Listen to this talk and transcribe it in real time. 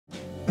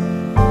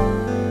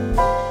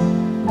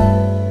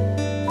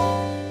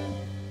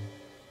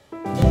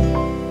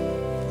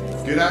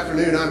Good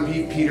afternoon. I'm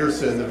Pete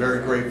Peterson, the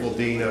very grateful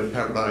Dean of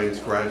Pepperdine's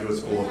Graduate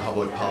School of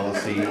Public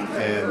Policy,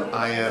 and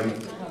I am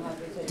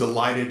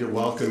delighted to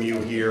welcome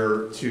you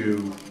here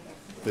to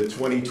the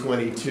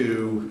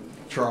 2022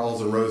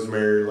 Charles and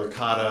Rosemary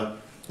Licata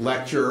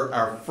lecture,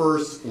 our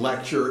first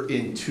lecture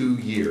in 2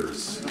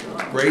 years.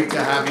 Great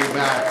to have you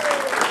back.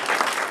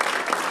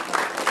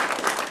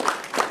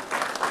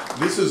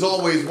 This is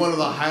always one of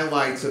the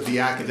highlights of the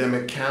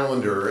academic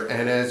calendar,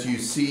 and as you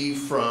see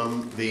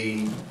from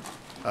the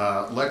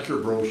lecture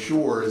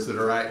brochures that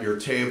are at your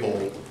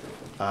table,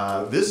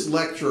 this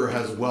lecture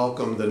has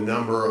welcomed a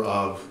number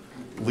of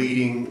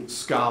leading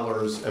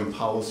scholars and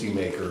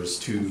policymakers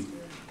to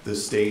the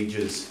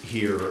stages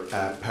here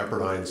at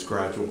Pepperdine's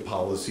Graduate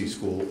Policy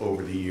School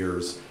over the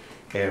years,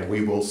 and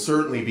we will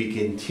certainly be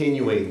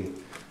continuing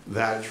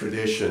that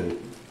tradition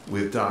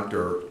with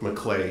Dr.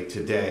 McClay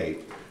today.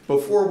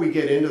 Before we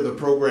get into the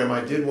program,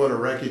 I did want to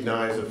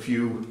recognize a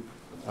few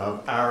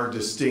of our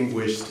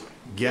distinguished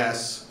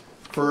guests.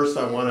 First,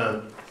 I want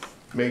to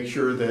make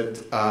sure that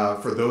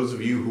for those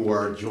of you who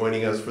are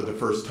joining us for the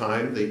first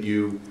time, that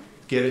you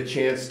get a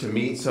chance to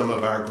meet some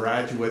of our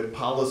graduate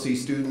policy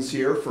students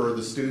here. For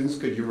the students,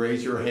 could you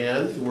raise your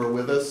hand who are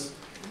with us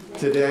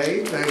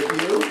today? Thank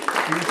you.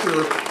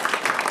 Future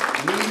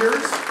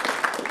leaders.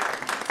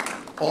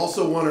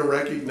 Also want to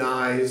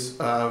recognize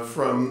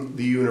from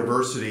the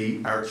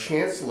university, our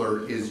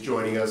chancellor is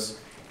joining us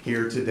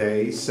here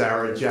today,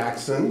 Sarah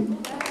Jackson.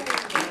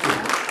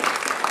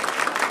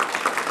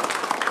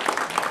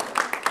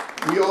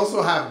 We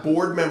also have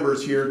board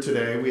members here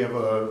today. We have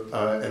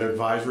an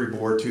advisory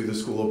board to the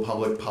School of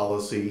Public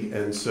Policy,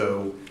 and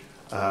so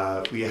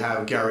we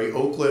have Gary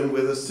Oakland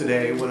with us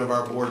today, one of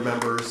our board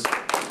members.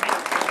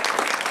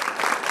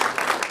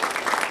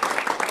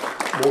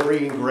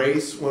 Maureen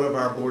Grace, one of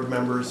our board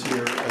members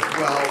here as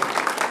well.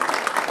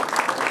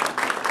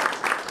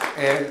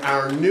 And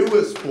our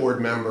newest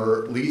board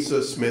member,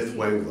 Lisa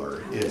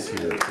Smith-Wengler, is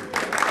here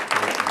today.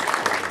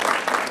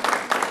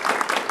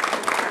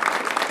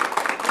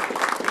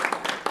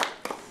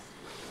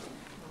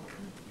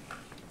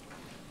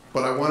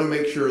 But I want to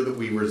make sure that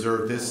we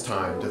reserve this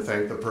time to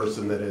thank the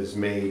person that has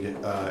made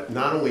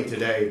not only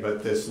today,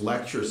 but this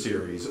lecture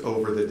series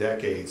over the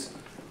decades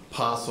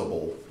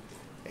possible.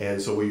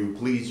 And so will you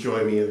please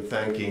join me in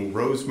thanking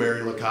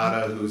Rosemary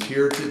Licata, who's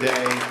here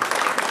today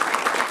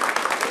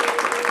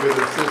with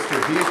her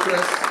sister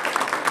Beatrice.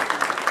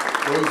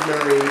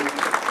 Rosemary,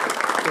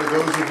 for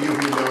those of you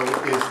who know,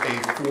 is a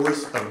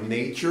force of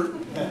nature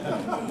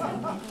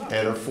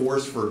and a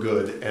force for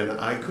good. And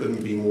I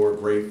couldn't be more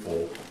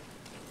grateful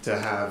to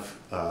have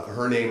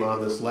her name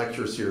on this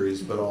lecture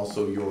series, but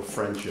also your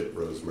friendship,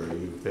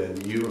 Rosemary.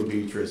 You and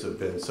Beatrice have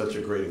been such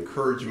a great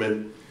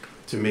encouragement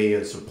to me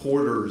and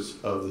supporters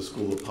of the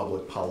School of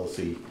Public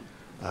Policy.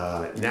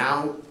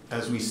 Now,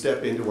 as we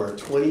step into our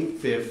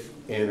 25th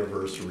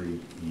anniversary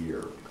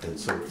year, and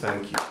so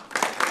thank you.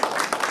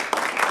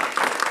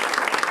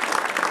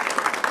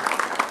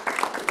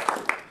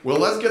 Well,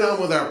 let's get on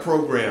with our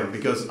program,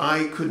 because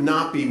I could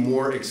not be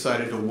more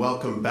excited to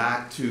welcome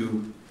back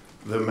to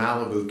the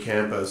Malibu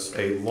campus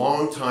a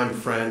longtime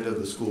friend of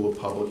the School of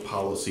Public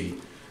Policy,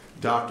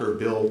 Dr.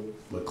 Bill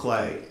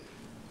McClay.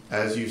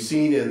 As you've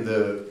seen in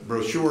the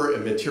brochure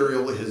and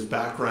material, his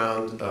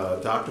background,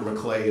 Dr.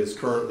 McClay is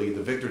currently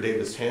the Victor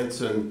Davis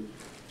Hanson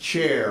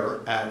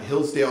Chair at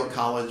Hillsdale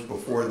College.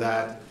 Before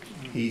that,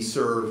 he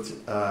served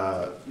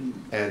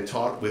and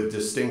taught with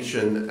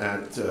distinction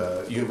at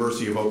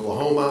University of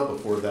Oklahoma,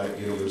 before that,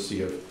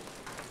 University of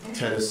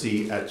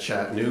Tennessee at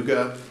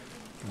Chattanooga.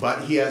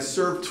 But he has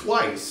served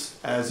twice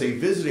as a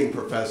visiting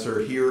professor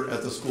here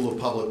at the School of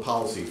Public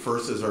Policy,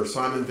 first as our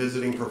Simon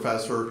Visiting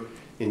Professor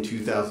in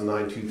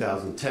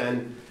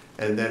 2009-2010,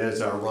 and then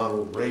as our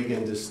Ronald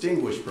Reagan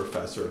Distinguished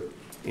Professor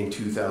in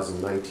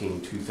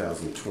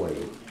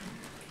 2019-2020.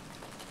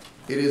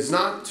 It is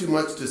not too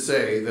much to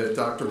say that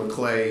Dr.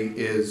 McClay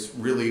is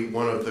really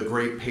one of the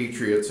great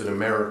patriots in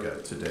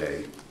America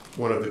today,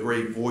 one of the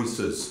great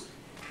voices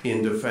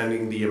in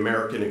defending the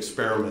American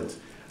experiment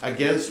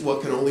against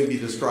what can only be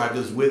described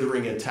as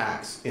withering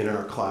attacks in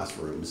our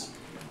classrooms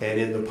and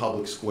in the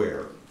public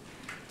square.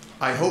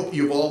 I hope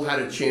you've all had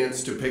a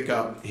chance to pick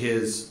up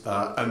his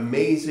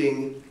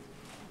amazing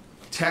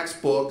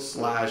textbook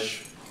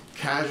 /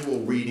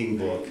 casual reading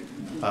book,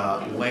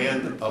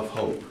 Land of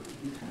Hope.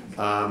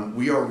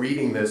 We are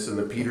reading this in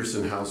the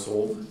Peterson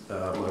household,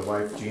 my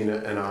wife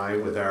Gina and I,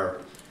 with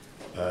our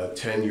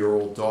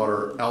 10-year-old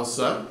daughter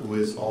Elsa, who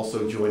is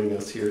also joining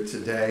us here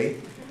today.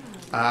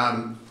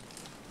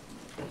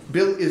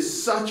 Bill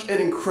is such an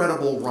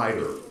incredible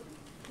writer,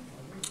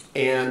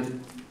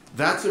 and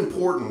that's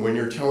important when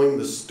you're telling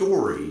the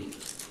story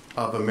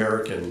of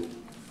American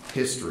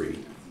history.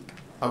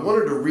 I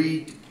wanted to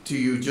read to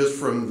you just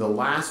from the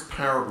last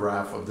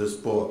paragraph of this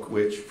book,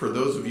 which, for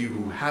those of you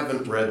who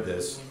haven't read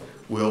this,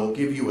 will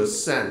give you a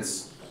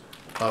sense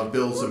of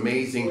Bill's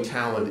amazing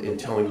talent in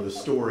telling the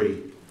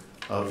story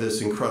of this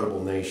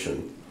incredible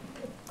nation.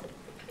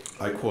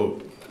 I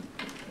quote,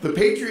 The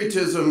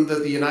patriotism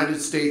that the United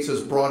States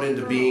has brought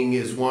into being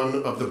is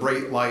one of the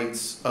bright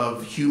lights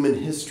of human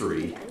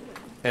history,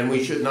 and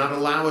we should not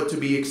allow it to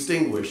be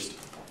extinguished,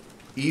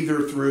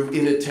 either through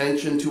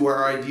inattention to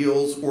our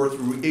ideals or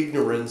through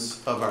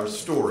ignorance of our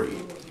story.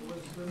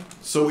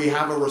 So we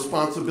have a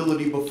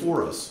responsibility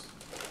before us.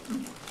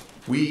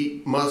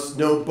 We must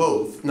know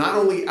both, not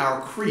only our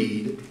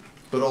creed,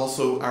 but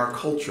also our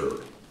culture.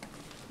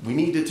 We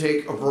need to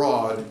take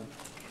abroad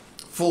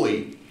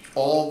fully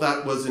all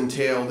that was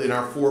entailed in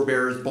our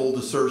forebears' bold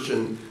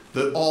assertion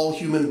that all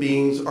human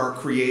beings are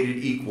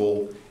created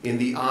equal in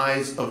the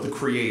eyes of the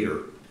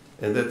Creator,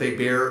 and that they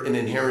bear an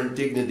inherent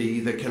dignity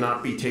that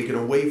cannot be taken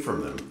away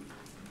from them.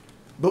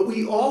 But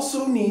we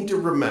also need to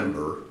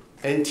remember,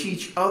 and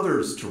teach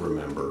others to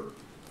remember,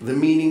 the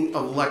meaning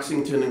of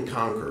Lexington and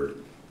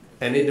Concord,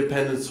 and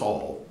Independence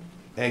Hall,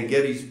 and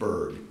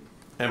Gettysburg,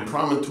 and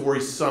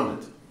Promontory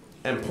Summit,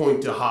 and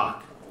Pointe du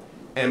Hoc,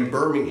 and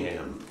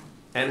Birmingham,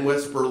 and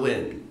West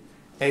Berlin,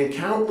 and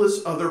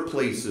countless other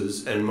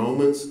places and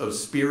moments of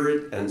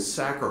spirit and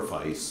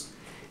sacrifice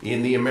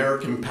in the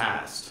American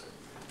past,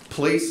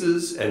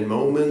 places and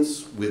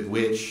moments with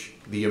which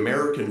the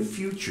American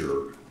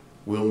future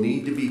will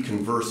need to be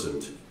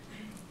conversant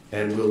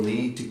and will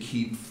need to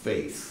keep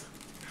faith.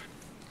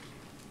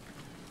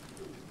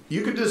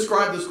 You could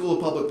describe the School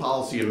of Public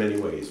Policy in many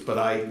ways, but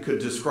I could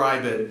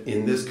describe it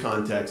in this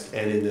context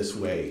and in this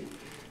way.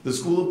 The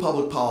School of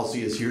Public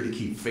Policy is here to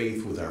keep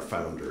faith with our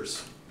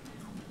founders.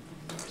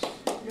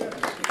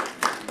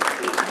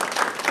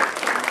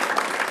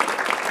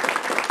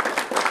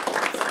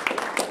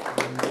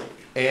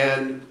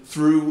 And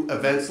through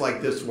events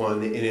like this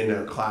one and in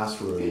our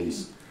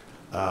classrooms,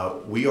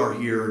 we are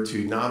here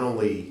to not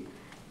only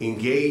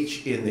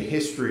engage in the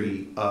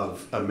history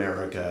of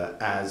America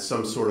as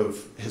some sort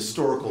of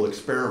historical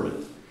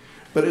experiment,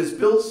 but as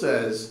Bill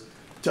says,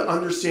 to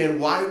understand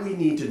why we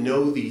need to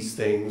know these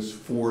things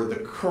for the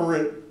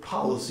current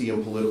policy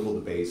and political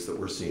debates that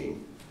we're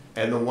seeing,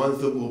 and the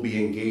ones that we'll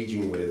be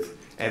engaging with,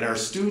 and our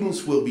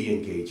students will be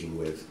engaging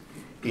with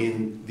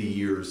in the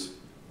years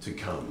to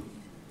come.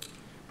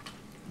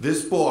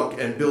 This book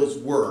and Bill's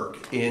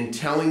work in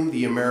telling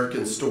the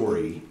American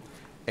story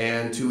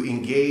and to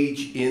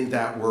engage in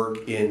that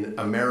work in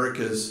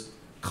America's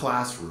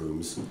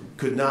classrooms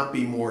could not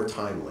be more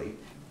timely.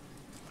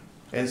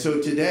 And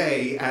so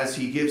today, as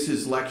he gives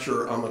his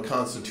lecture on the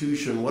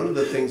Constitution, one of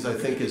the things I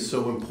think is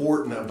so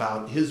important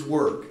about his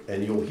work,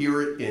 and you'll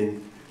hear it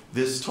in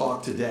this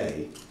talk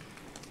today,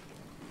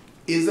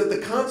 is that the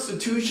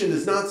Constitution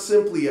is not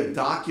simply a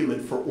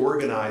document for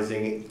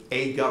organizing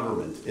a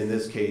government, in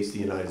this case, the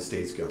United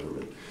States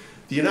government.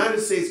 The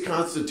United States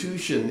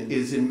Constitution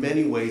is in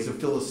many ways a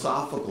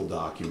philosophical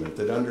document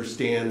that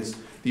understands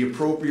the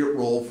appropriate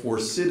role for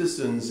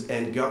citizens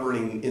and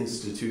governing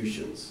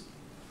institutions.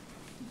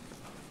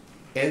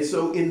 And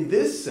so in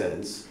this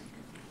sense,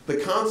 the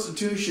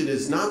Constitution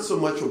is not so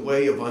much a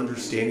way of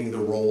understanding the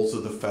roles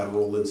of the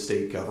federal and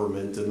state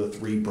government and the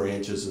three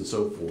branches and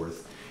so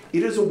forth.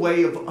 It is a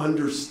way of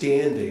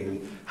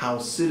understanding how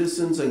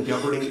citizens and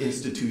governing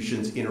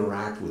institutions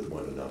interact with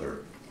one another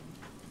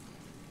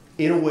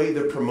in a way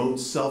that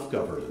promotes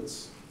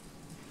self-governance.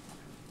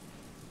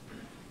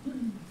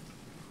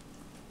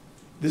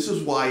 This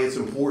is why it's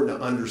important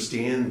to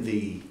understand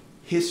the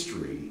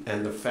history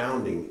and the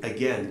founding,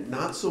 again,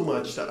 not so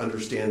much to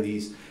understand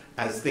these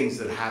as things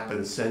that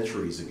happened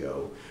centuries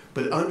ago,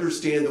 but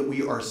understand that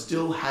we are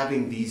still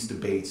having these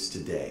debates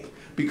today,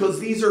 because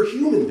these are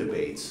human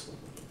debates,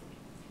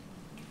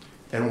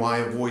 and why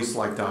a voice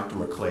like Dr.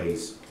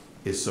 McClay's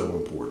is so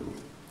important.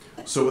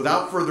 So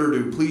without further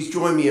ado, please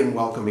join me in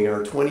welcoming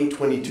our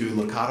 2022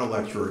 Licata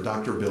lecturer,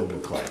 Dr. Bill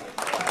McClay.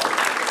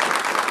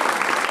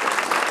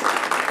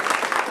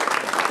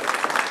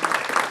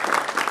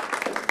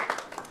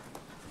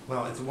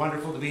 Well, it's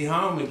wonderful to be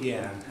home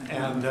again,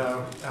 and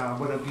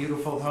what a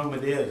beautiful home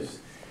it is.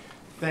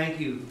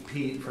 Thank you,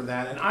 Pete, for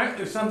that. And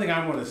there's something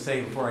I want to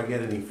say before I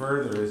get any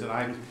further, is that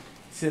I'm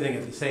sitting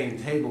at the same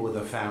table with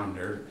a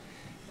founder,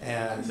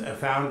 as a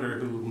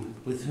founder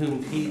with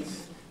whom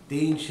Pete's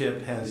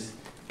deanship has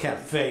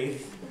kept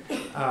faith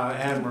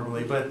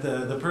admirably, but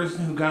the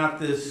person who got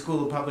this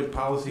School of Public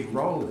Policy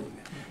rolling,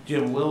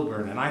 Jim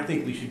Wilburn, and I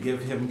think we should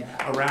give him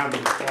a round of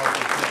applause.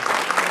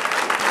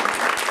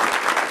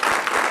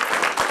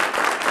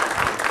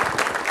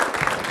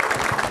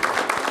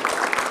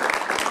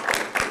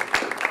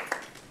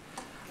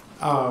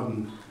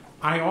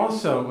 I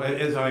also,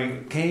 as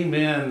I came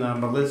in,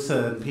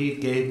 Melissa and Pete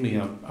gave me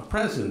a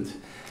present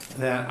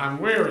that I'm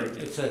wearing.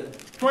 It's a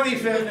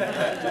 25th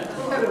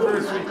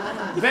anniversary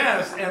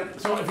vest,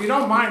 and so if you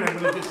don't mind, I'm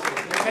going to just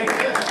take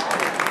this.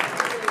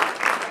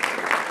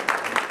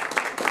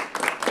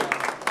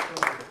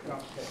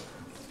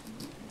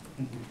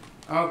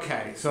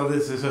 Okay, so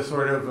this is a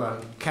sort of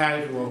a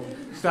casual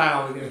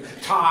style,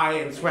 tie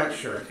and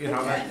sweatshirt, you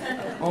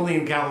know, only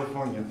in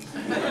California.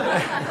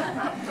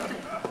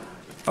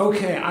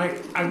 Okay,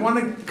 I want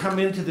to come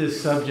into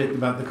this subject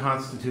about the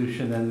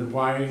Constitution and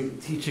why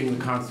teaching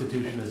the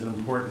Constitution is an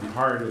important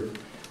part of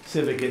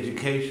civic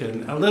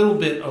education a little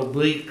bit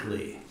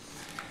obliquely.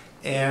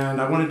 And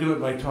I want to do it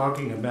by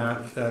talking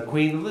about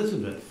Queen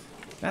Elizabeth.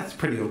 That's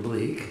pretty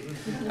oblique.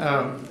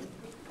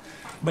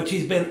 But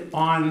she's been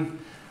on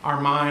our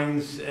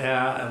minds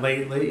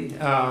lately,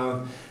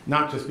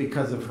 not just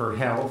because of her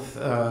health,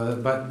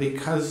 but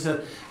because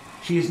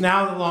she's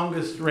now the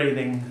longest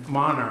reigning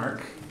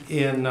monarch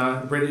in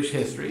British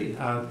history.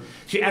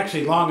 She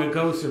actually long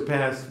ago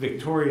surpassed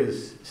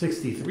Victoria's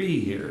 63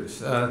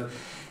 years.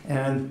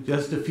 And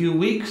just a few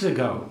weeks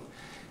ago,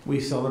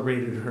 we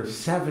celebrated her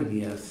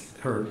 70th,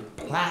 her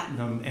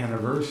platinum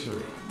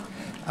anniversary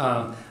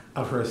of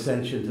her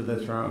ascension to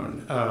the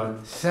throne.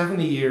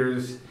 70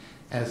 years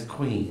as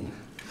queen.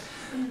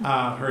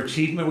 Her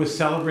achievement was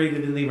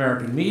celebrated in the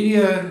American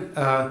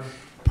media,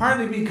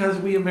 partly because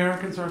we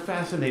Americans are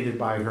fascinated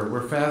by her.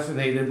 We're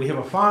fascinated, we have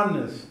a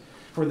fondness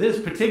for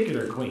this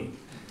particular queen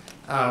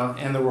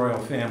and the royal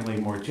family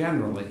more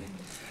generally.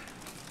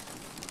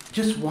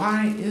 Just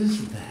why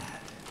is that?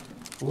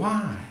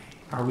 Why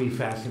are we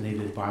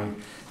fascinated by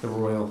the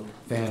royal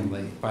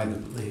family, by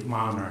the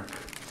monarch?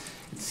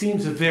 It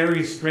seems a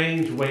very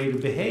strange way to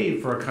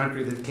behave for a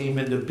country that came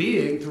into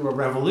being through a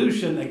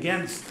revolution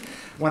against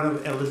one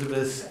of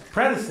Elizabeth's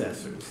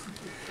predecessors.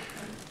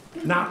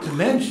 Not to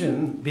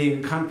mention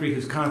being a country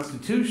whose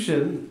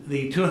constitution,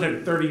 the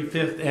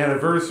 235th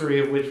anniversary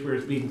of which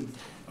we're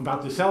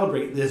about to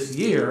celebrate this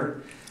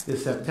year,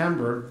 this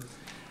September,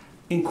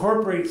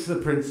 incorporates the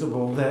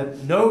principle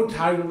that no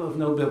title of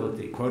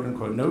nobility, quote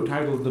unquote, no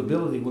title of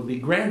nobility will be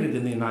granted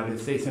in the United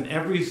States, and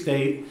every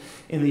state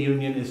in the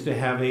Union is to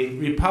have a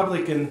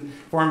republican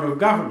form of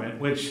government,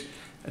 which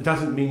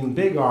doesn't mean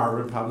big R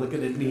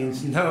Republican, it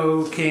means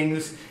no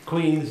kings,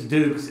 queens,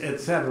 dukes,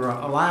 etc.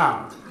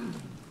 allowed.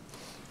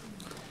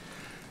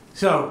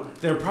 So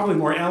there are probably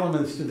more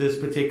elements to this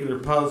particular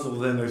puzzle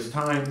than there's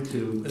time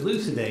to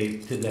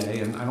elucidate today,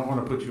 and I don't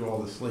want to put you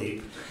all to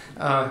sleep.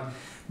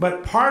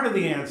 But part of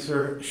the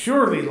answer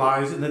surely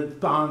lies in the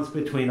bonds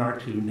between our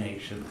two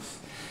nations.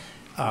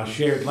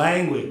 Shared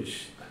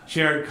language,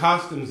 shared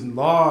customs and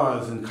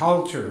laws and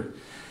culture.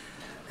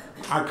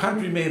 Our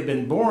country may have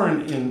been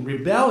born in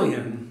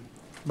rebellion,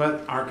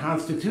 but our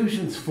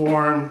Constitution's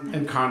form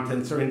and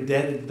contents are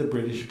indebted to the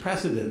British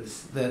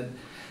precedents that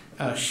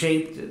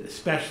shaped,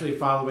 especially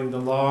following the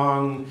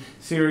long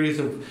series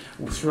of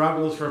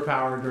struggles for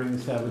power during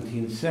the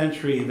 17th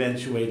century,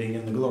 eventuating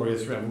in the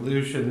Glorious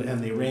Revolution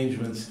and the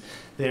arrangements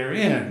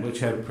therein, which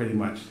have pretty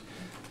much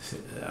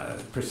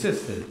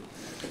persisted.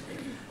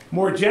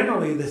 More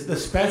generally, the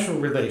special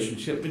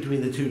relationship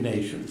between the two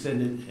nations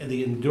and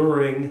the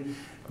enduring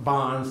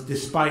bonds,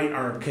 despite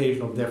our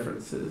occasional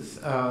differences,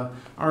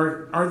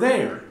 are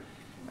there.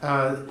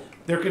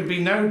 There can be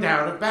no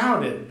doubt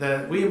about it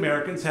that we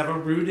Americans have a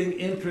rooting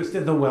interest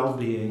in the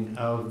well-being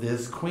of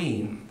this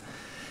queen.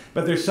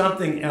 But there's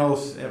something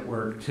else at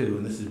work too,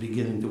 and this is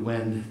beginning to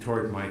wend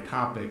toward my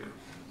topic.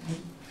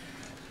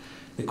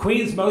 The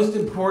queen's most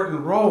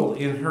important role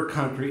in her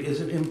country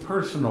is an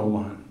impersonal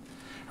one.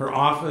 Her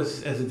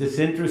office as a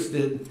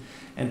disinterested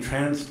and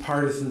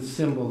transpartisan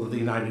symbol of the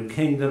United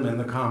Kingdom and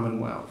the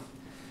Commonwealth.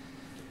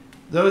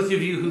 Those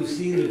of you who've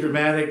seen the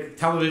dramatic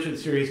television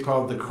series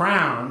called The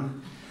Crown,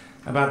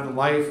 about the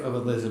life of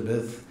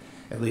Elizabeth,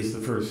 at least the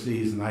first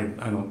season. I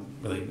don't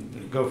really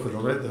go for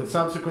the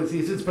subsequent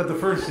seasons, but the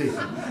first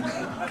season.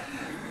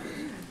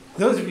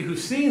 Those of you who've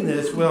seen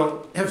this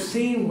will have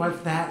seen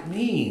what that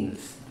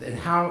means and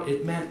how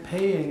it meant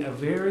paying a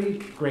very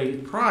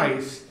great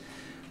price,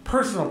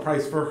 personal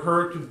price, for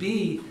her to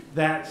be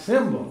that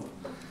symbol.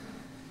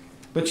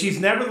 But she's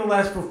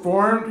nevertheless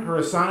performed her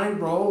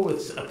assigned role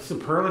with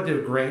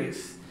superlative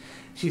grace.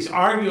 She's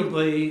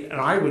arguably, and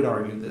I would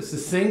argue this, the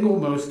single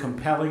most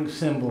compelling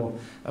symbol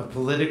of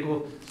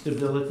political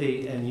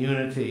stability and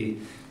unity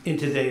in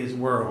today's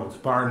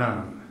world, bar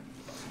none.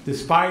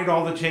 Despite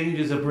all the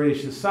changes of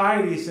British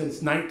society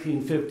since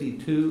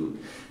 1952,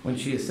 when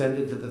she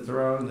ascended to the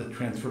throne, the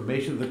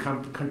transformation of the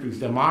country's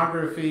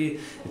demography,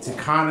 its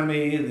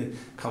economy, the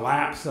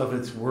collapse of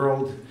its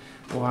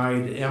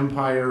worldwide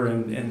empire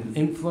and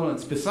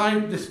influence,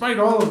 despite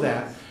all of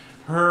that,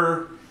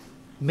 her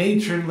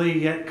matronly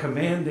yet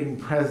commanding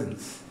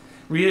presence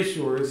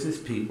reassures his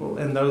people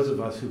and those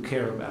of us who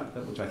care about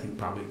them, which I think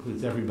probably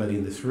includes everybody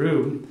in this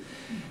room,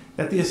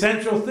 that the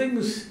essential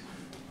things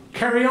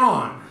carry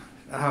on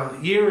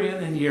year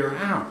in and year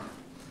out.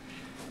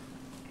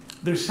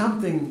 There's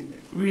something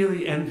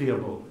really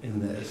enviable in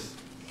this.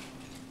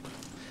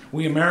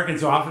 We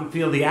Americans often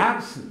feel the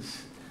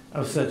absence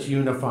of such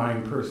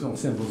unifying personal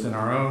symbols in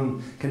our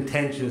own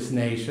contentious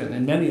nation,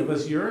 and many of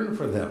us yearn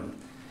for them,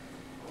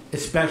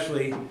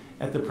 especially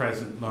at the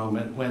present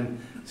moment when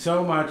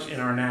so much in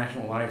our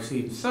national life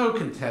seems so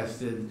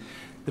contested.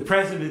 The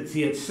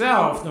presidency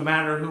itself, no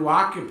matter who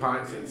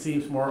occupies it,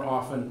 seems more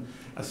often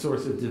a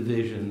source of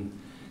division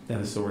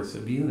than a source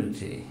of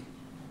unity.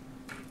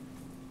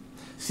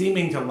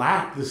 Seeming to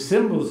lack the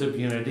symbols of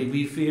unity,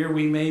 we fear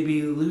we may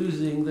be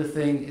losing the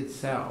thing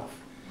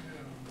itself.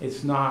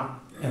 It's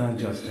not an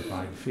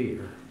unjustified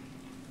fear.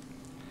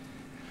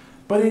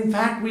 But in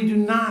fact, we do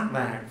not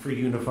lack for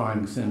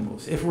unifying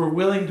symbols if we're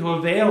willing to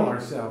avail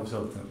ourselves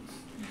of them.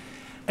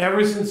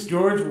 Ever since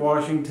George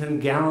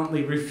Washington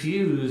gallantly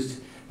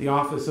refused the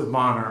office of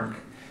monarch,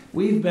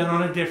 we've been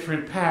on a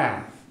different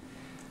path,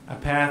 a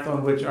path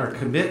on which our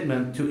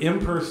commitment to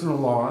impersonal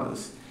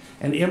laws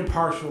and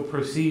impartial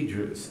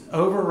procedures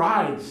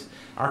overrides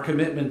our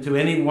commitment to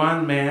any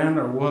one man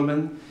or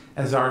woman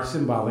as our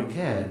symbolic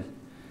head.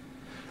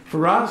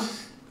 For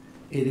us,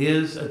 it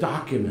is a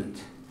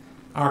document,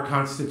 our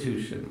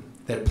Constitution,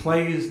 that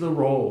plays the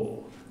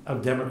role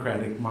of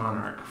democratic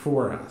monarch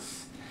for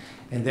us,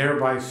 and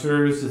thereby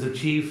serves as a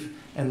chief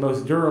and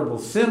most durable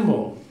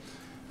symbol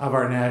of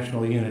our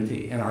national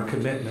unity and our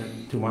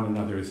commitment to one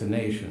another as a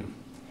nation.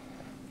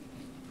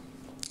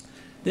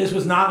 This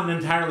was not an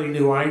entirely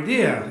new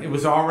idea. It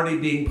was already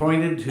being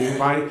pointed to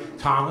by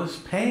Thomas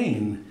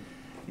Paine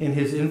in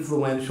his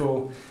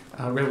influential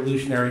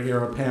Revolutionary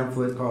Era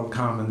pamphlet called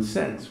Common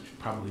Sense, which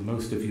probably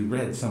most of you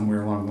read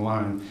somewhere along the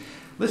line.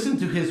 Listen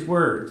to his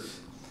words.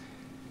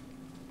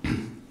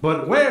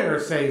 But where,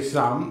 say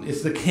some,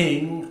 is the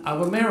King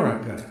of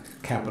America?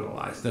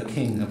 Capitalized, the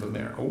King of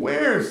America.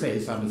 Where, say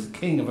some, is the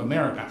King of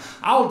America?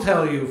 I'll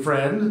tell you,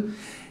 friend,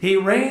 he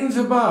reigns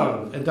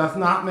above and doth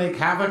not make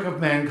havoc of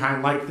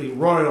mankind like the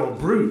royal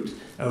brute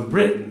of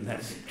Britain.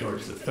 That's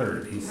George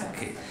III, he's the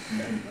king.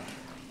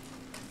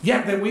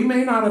 Yet that we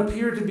may not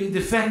appear to be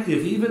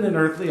defective even in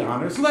earthly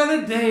honors,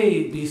 let a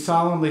day be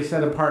solemnly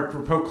set apart for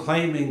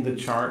proclaiming the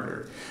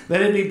charter.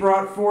 Let it be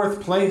brought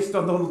forth, placed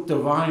on the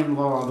divine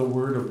law, the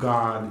word of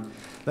God.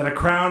 Let a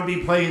crown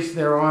be placed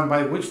thereon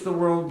by which the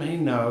world may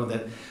know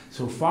that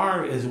so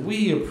far as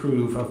we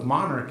approve of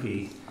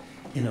monarchy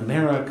in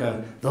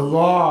America, the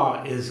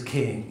law is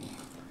king.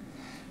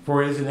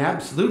 For as in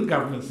absolute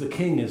governments the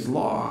king is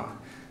law,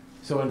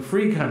 so in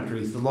free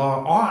countries the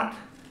law ought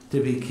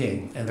to be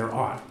king, and there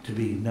ought to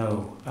be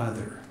no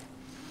other.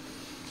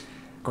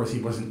 Of course, he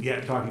wasn't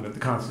yet talking about the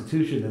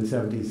Constitution in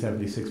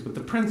 1776, but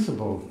the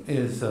principle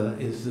is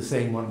the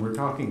same one we're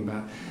talking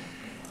about.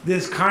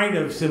 This kind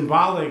of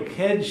symbolic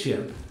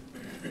headship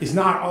is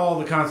not all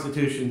the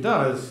Constitution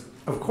does,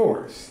 of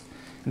course.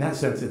 In that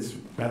sense, it's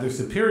rather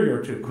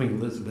superior to Queen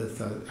Elizabeth,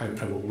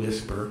 I will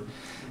whisper.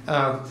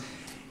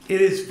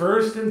 It is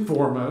first and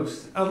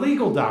foremost a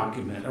legal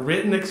document, a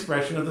written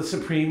expression of the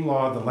supreme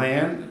law of the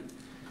land,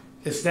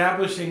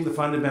 establishing the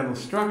fundamental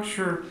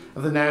structure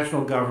of the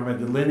national government,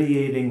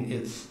 delineating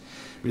its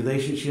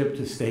relationship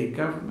to state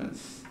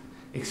governments,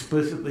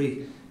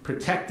 explicitly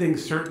protecting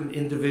certain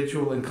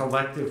individual and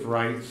collective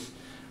rights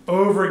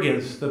over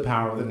against the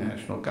power of the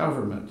national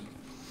government.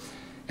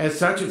 As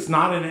such, it's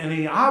not in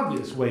any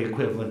obvious way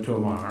equivalent to a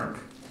monarch.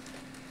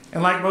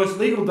 And like most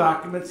legal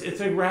documents,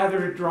 it's a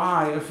rather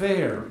dry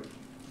affair.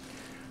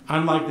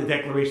 Unlike the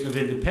Declaration of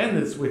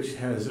Independence, which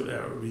has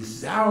a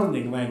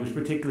resounding language,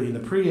 particularly in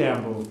the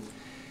preamble,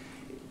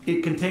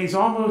 it contains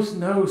almost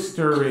no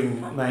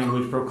stirring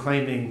language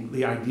proclaiming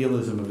the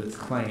idealism of its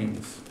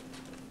claims.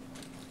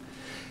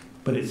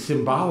 But its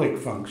symbolic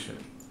function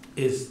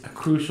is a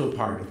crucial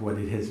part of what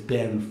it has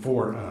been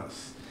for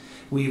us.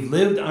 We've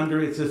lived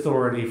under its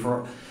authority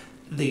for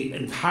the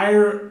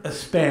entire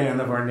span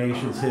of our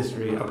nation's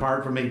history,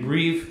 apart from a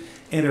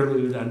brief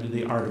interlude under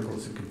the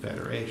Articles of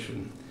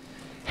Confederation.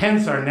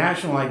 Hence, our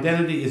national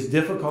identity is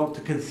difficult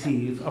to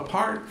conceive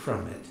apart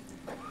from it.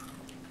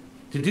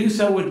 To do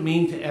so would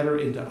mean to enter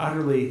into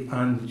utterly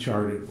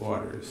uncharted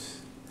waters.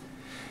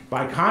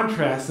 By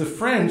contrast, the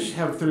French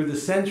have through the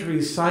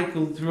centuries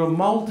cycled through a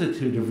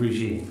multitude of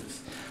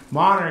regimes,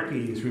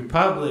 monarchies,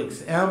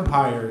 republics,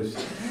 empires,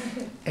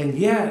 and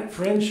yet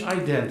French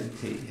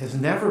identity has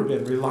never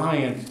been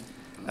reliant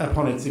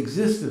upon its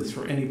existence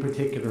for any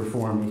particular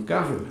form of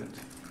government.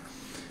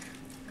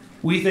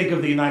 We think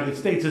of the United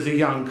States as a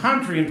young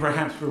country, and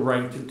perhaps we're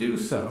right to do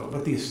so,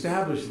 but the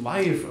established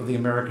life of the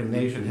American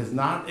nation has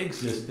not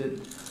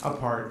existed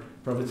apart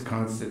from its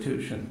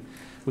Constitution,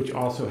 which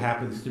also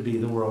happens to be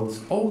the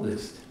world's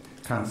oldest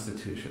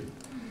Constitution.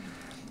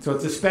 So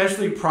it's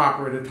especially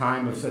proper at a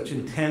time of such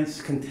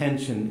intense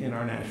contention in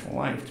our national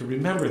life to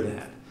remember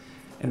that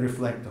and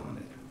reflect on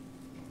it.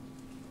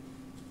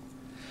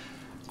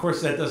 Of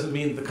course, that doesn't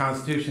mean the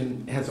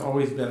Constitution has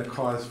always been a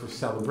cause for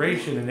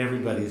celebration in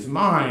everybody's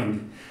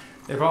mind.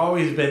 There have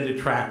always been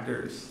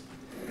detractors,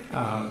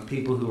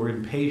 people who are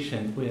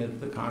impatient with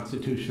the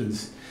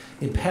Constitution's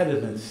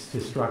impediments to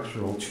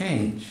structural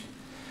change.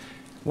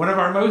 One of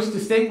our most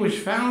distinguished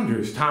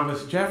founders,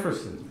 Thomas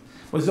Jefferson,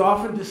 was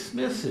often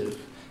dismissive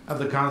of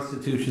the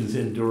Constitution's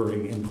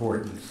enduring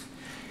importance.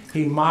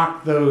 He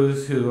mocked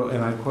those who,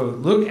 and I quote,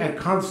 "look at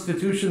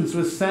constitutions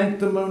with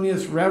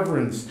sanctimonious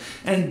reverence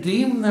and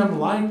deem them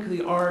like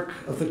the Ark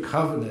of the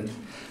Covenant,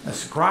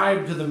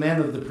 ascribe to the men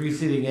of the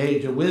preceding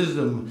age a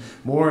wisdom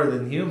more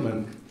than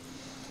human."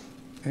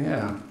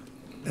 Yeah.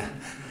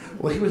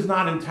 Well, he was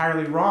not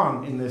entirely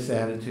wrong in this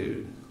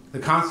attitude. The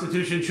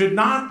Constitution should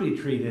not be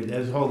treated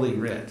as Holy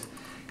Writ,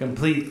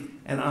 complete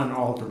and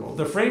unalterable.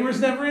 The framers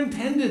never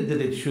intended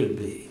that it should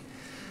be.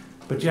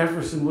 But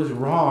Jefferson was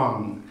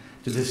wrong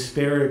to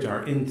disparage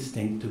our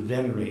instinct to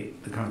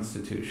venerate the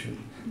Constitution,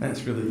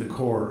 That's really the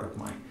core of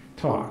my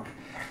talk.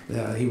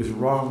 He was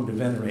wrong to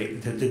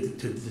venerate, to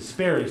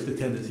disparage the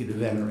tendency to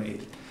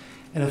venerate.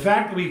 And the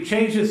fact that we've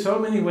changed it so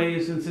many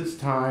ways since its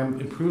time,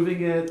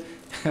 improving it,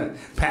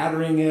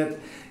 patterning it,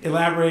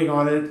 elaborating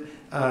on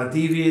it,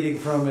 deviating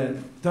from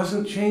it,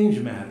 doesn't change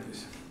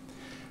matters.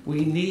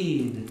 We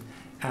need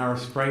our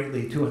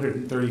sprightly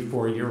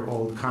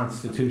 234-year-old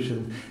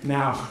Constitution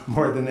now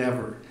more than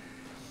ever.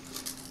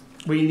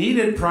 We need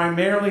it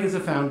primarily as a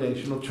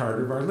foundational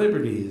charter of our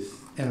liberties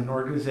and an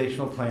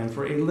organizational plan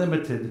for a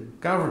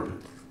limited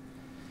government.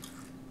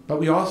 But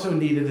we also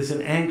need it as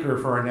an anchor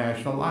for our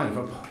national life,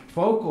 a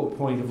focal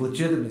point of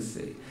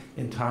legitimacy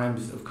in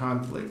times of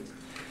conflict.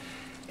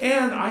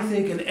 And I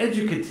think an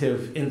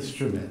educative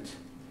instrument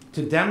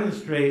to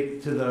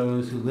demonstrate to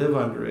those who live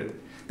under it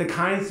the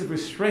kinds of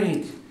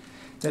restraint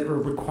that were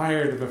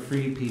required of a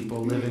free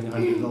people living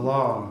under the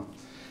law,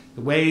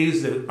 the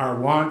ways that our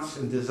wants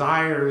and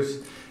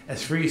desires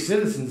as free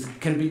citizens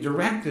can be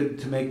directed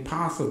to make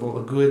possible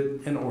a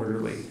good and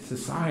orderly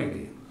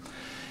society.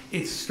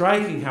 It's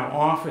striking how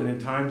often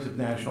in times of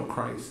national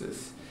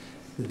crisis,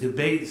 the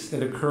debates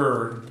that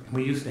occur,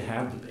 we used to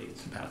have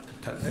debates about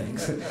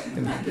things,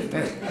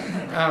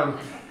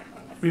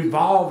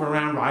 revolve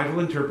around rival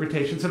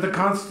interpretations of the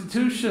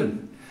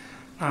Constitution.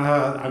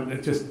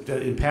 I'm just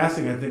in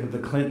passing, I think of the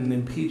Clinton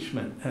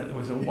impeachment. It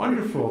was a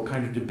wonderful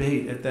kind of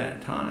debate at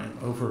that time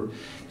over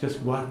just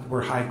what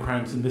were high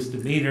crimes and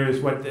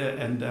misdemeanors,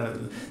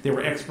 there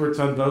were experts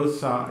on both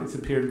sides,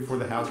 appeared before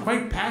the House,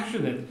 quite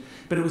passionate,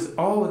 but it was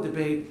all a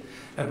debate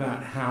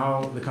about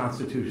how the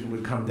Constitution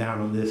would come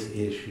down on this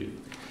issue,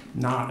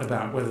 not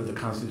about whether the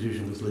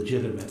Constitution was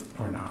legitimate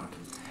or not.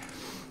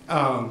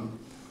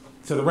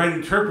 So the right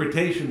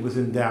interpretation was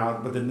in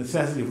doubt, but the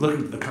necessity of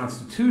looking at the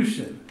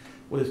Constitution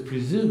was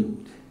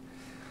presumed.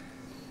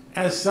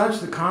 As such,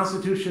 the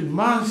Constitution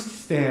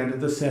must stand at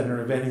the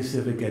center of any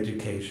civic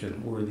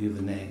education worthy of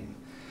the name.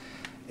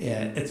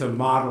 It's a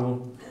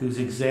model whose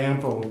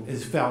example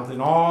is felt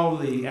in all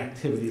the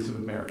activities of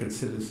American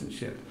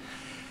citizenship.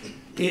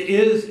 It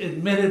is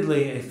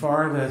admittedly a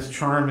far less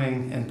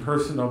charming and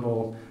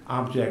personable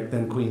object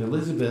than Queen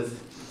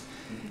Elizabeth,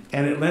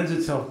 and it lends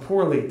itself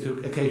poorly to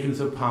occasions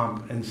of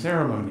pomp and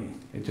ceremony.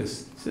 It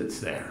just sits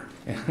there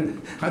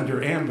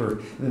under amber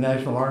in the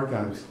National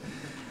Archives.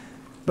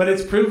 But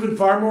it's proven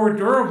far more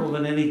durable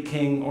than any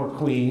king or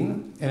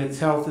queen, and its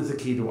health is the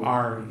key to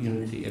our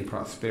unity and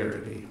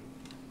prosperity.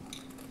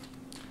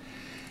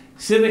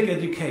 Civic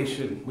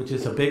education, which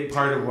is a big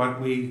part of what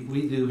we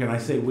do, and I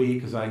say we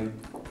because I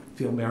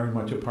feel very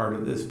much a part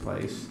of this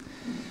place.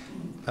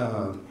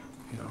 That's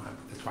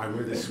why I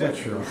wear this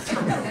sweatshirt all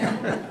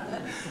the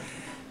time.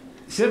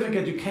 Civic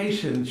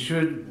education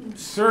should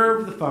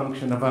serve the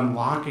function of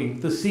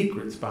unlocking the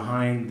secrets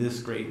behind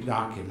this great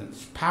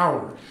document's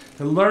power,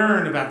 to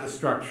learn about the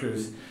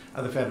structures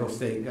of the federal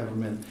state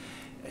government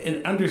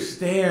and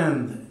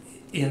understand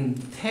in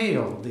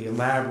detail the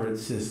elaborate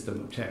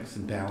system of checks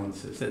and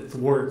balances that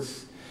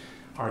thwarts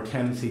our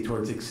tendency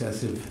towards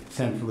excessive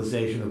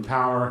centralization of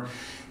power.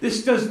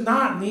 This does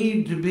not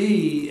need to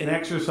be an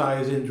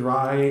exercise in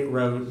dry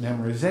rote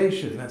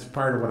memorization. That's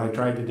part of what I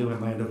tried to do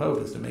in Land of Hope,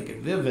 is to make it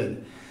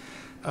vivid.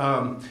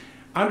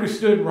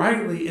 Understood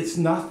rightly, it's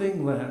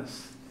nothing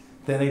less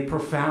than a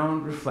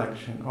profound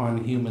reflection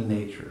on human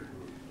nature,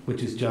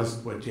 which is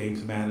just what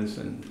James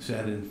Madison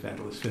said in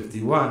Federalist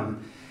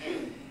 51.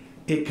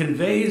 It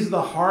conveys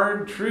the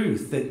hard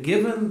truth that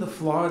given the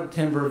flawed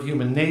timber of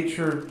human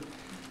nature,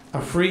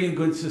 a free and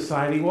good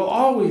society will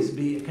always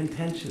be a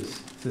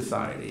contentious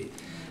society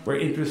where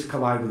interests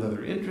collide with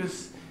other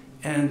interests,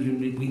 and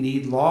we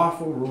need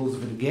lawful rules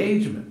of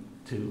engagement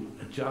to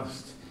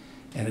adjust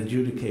and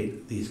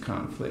adjudicate these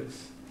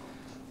conflicts,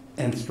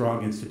 and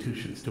strong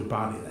institutions to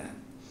embody that.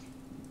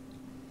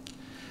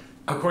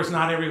 Of course,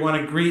 not everyone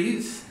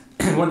agrees.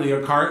 One of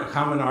the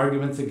common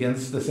arguments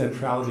against the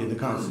centrality of the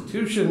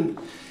Constitution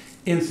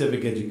in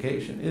civic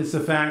education is the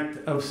fact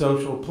of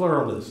social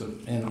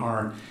pluralism in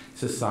our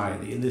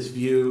society. In this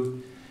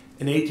view,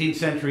 an 18th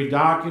century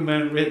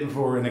document written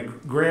for an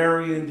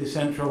agrarian,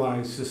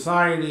 decentralized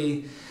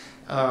society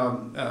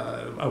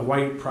of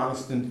white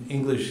Protestant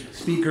English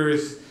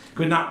speakers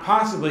could not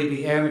possibly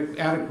be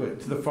adequate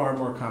to the far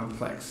more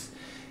complex,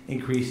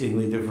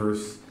 increasingly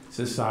diverse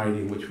society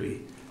in which we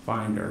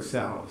find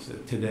ourselves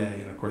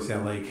today. And of course,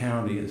 LA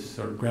County is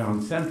sort of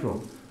ground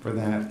central for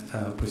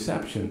that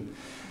perception,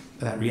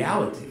 that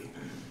reality.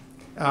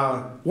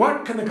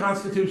 What can the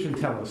Constitution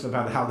tell us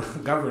about how to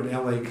govern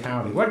LA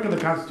County? What can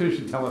the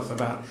Constitution tell us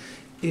about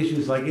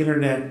issues like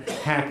internet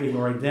hacking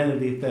or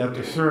identity theft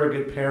or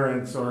surrogate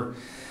parents or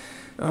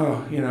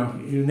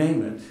you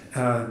name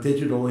it,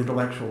 digital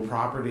intellectual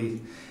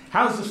property?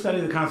 How does the study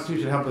of the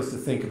Constitution help us to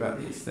think about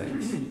these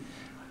things?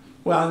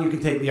 Well, you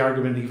can take the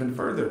argument even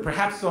further.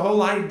 Perhaps the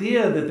whole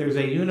idea that there's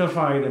a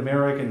unified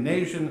American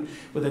nation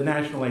with a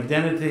national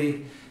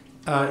identity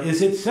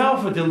is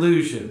itself a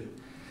delusion.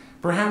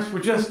 Perhaps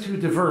we're just too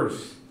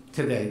diverse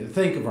today to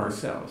think of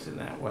ourselves in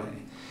that way.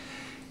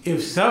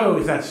 If so,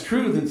 if that's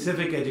true, then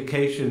civic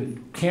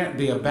education can't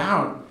be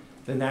about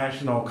the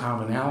national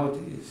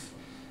commonalities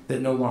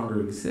that no longer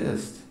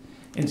exist.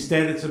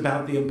 Instead, it's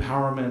about the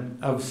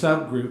empowerment of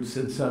subgroups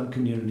and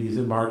subcommunities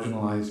and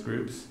marginalized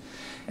groups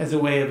as a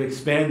way of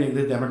expanding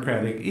the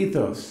democratic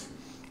ethos,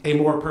 a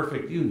more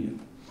perfect union.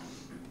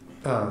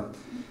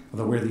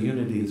 Although where the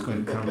unity is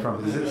going to come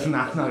from is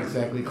not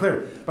exactly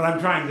clear. But I'm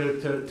trying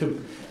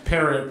to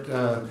parrot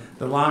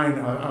the line,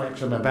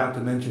 actually I'm about to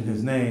mention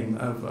his name,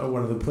 of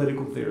one of the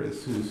political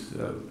theorists who's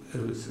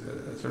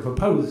sort of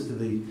opposed to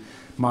the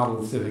model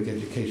of civic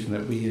education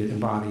that we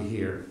embody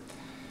here.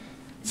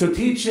 So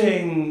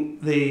teaching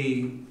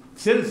the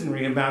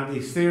citizenry about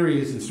these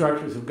theories and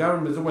structures of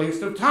government is a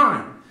waste of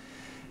time.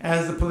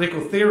 As the political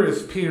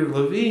theorist Peter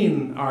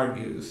Levine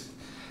argues,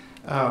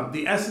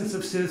 the essence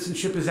of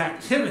citizenship is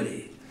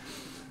activity.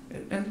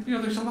 And you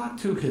know, there's a lot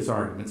to his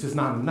arguments. It's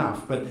not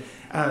enough, but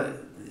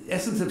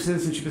essence of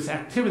citizenship is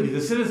activity.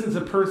 The citizen is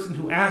a person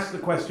who asks the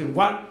question,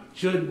 what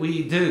should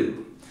we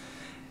do?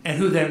 And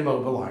who then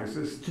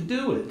mobilizes to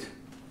do it.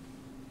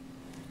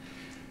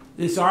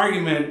 This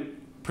argument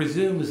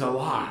presumes a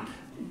lot.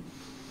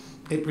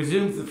 It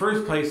presumes, in the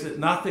first place, that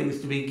nothing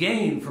is to be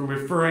gained from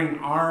referring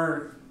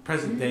our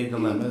present-day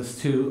dilemmas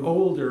to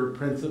older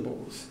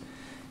principles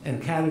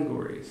and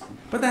categories.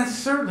 But that's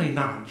certainly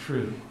not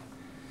true.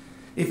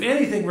 If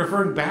anything,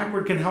 referring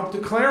backward can help to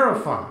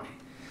clarify,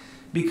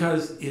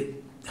 because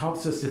it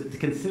helps us to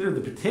consider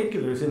the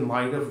particulars in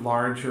light of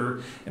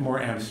larger and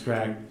more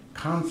abstract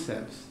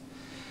concepts.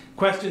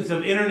 Questions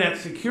of internet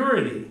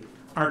security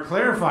are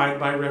clarified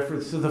by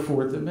reference to the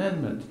Fourth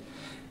Amendment.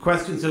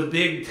 Questions of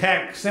big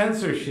tech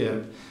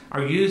censorship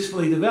are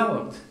usefully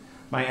developed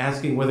by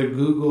asking whether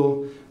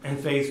Google and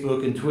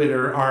Facebook and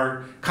Twitter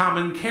are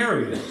common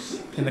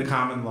carriers in the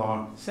common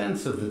law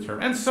sense of the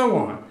term, and so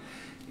on.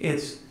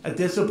 It's a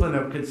discipline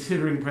of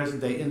considering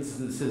present-day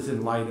instances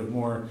in light of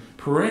more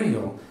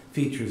perennial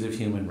features of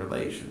human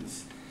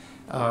relations.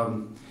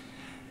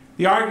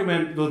 The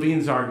argument,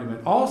 Levine's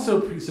argument,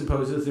 also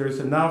presupposes there's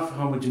enough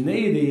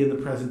homogeneity in the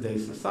present-day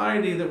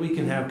society that we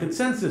can have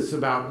consensus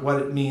about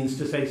what it means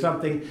to say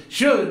something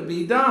should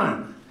be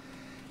done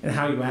and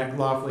how you act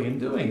lawfully in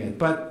doing it.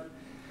 But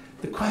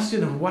the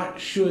question of what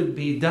should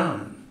be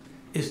done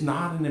is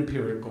not an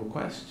empirical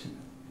question.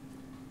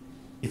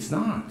 It's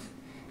not.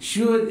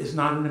 Should is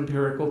not an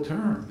empirical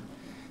term.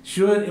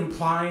 Should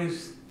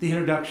implies the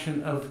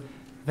introduction of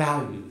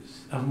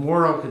values, of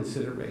moral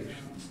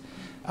considerations,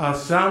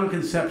 some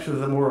conception of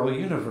the moral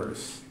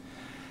universe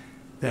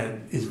that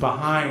is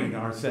behind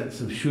our sense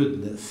of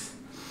shouldness.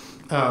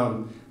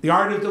 The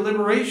art of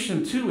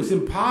deliberation, too, is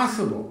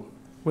impossible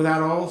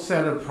without a whole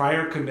set of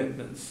prior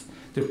commitments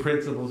to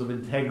principles of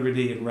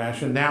integrity and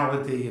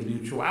rationality and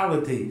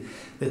mutuality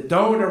that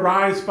don't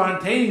arise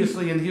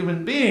spontaneously in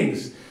human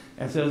beings,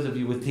 as those of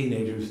you with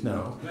teenagers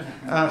know,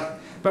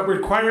 but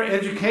require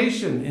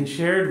education in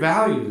shared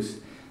values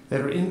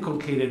that are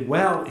inculcated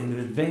well in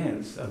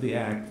advance of the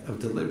act of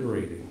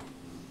deliberating.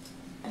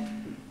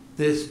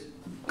 This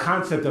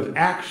concept of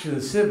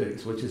action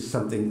civics, which is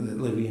something that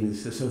Levine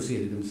has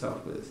associated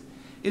himself with,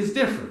 is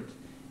different.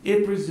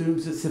 It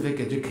presumes that civic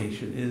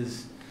education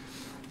is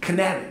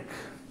kinetic.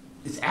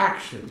 It's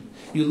action.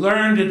 You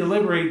learn to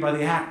deliberate by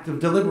the act of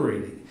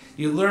deliberating.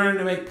 You learn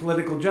to make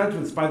political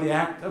judgments by the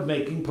act of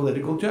making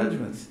political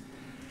judgments.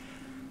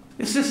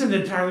 This isn't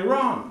entirely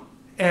wrong.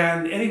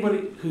 And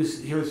anybody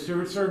who's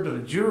served on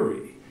a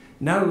jury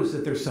knows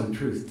that there's some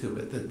truth to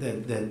it,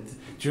 that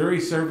jury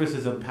service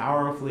is a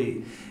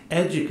powerfully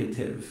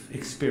educative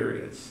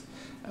experience.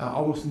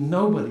 Almost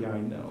nobody I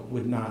know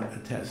would not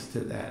attest to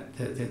that.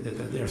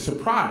 They're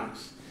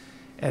surprised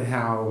at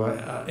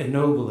how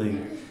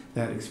ennobling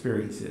that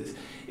experience is.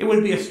 It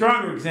would be a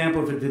stronger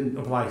example if it didn't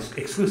apply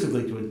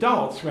exclusively to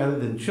adults rather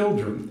than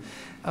children,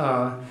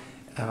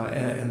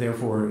 and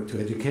therefore to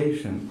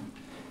education.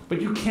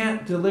 But you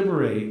can't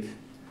deliberate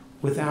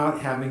without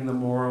having the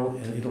moral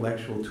and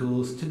intellectual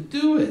tools to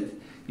do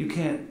it. You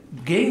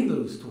can't gain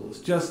those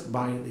tools just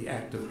by the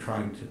act of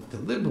trying to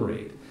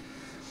deliberate.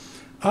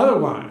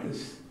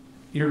 Otherwise,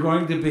 you're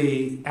going to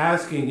be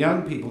asking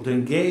young people to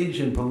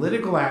engage in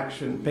political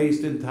action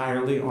based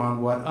entirely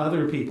on what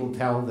other people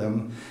tell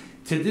them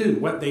to do,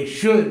 what they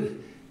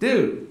should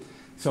do.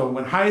 So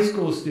when high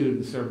school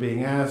students are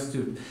being asked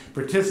to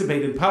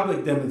participate in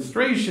public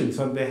demonstrations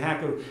on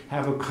behalf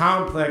of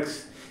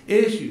complex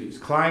issues,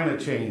 climate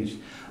change,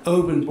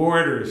 open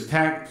borders,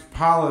 tax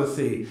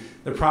policy,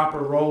 the proper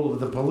role of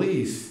the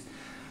police,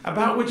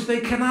 about which they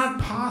cannot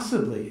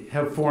possibly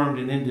have formed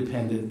an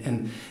independent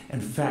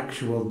and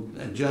factual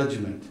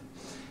judgment.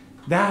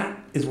 That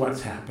is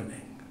what's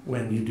happening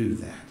when you do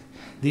that.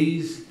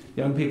 These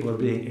young people are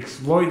being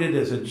exploited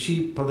as a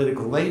cheap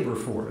political labor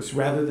force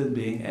rather than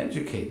being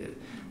educated.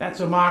 That's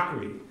a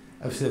mockery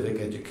of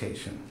civic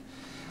education.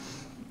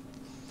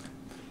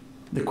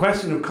 The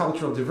question of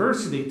cultural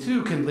diversity,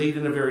 too, can lead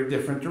in a very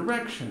different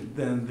direction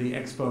than the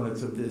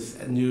exponents of this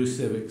new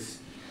civics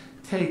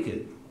take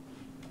it.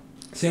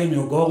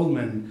 Samuel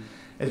Goldman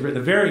has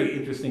written a very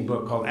interesting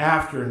book called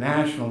After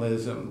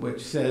Nationalism,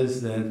 which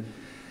says that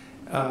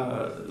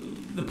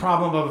The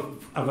problem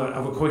of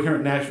a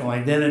coherent national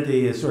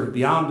identity is sort of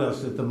beyond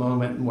us at the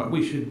moment, and what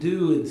we should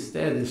do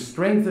instead is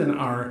strengthen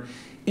our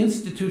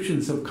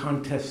institutions of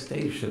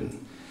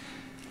contestation,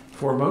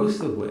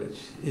 foremost of which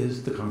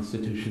is the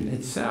Constitution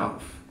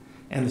itself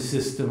and the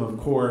system of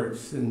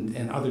courts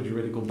and other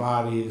juridical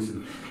bodies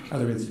and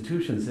other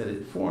institutions that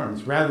it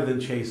forms, rather than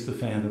chase the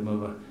phantom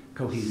of a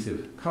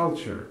cohesive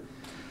culture.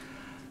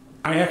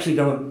 I actually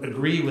don't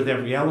agree with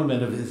every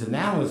element of his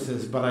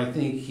analysis, but I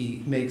think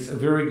he makes a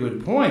very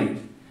good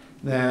point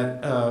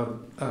that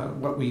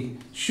what we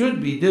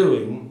should be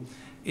doing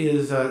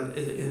is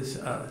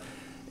a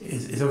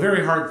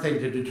very hard thing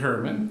to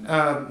determine.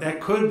 That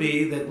could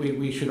be that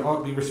we should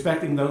all be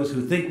respecting those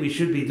who think we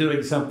should be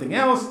doing something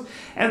else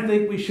and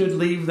think we should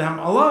leave them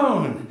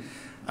alone.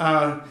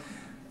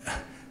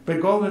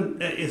 But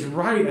Goldman is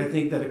right, I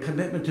think, that a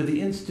commitment to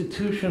the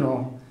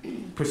institutional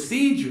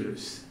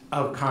procedures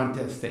of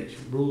contestation,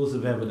 rules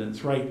of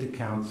evidence, right to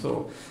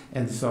counsel,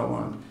 and so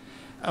on,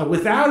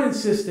 without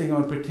insisting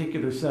on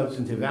particular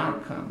substantive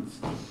outcomes,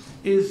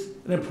 is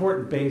an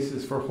important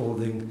basis for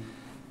holding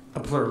a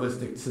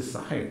pluralistic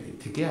society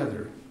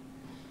together.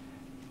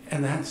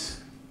 And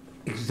that's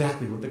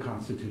exactly what the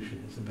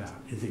Constitution is about.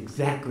 It's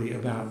exactly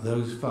about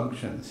those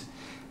functions.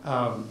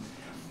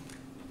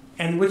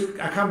 And which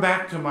I come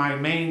back to my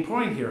main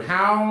point here.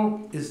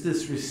 How is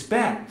this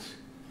respect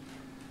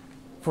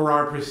for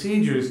our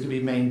procedures to be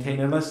maintained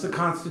unless the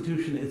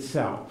Constitution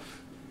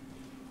itself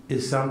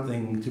is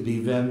something to be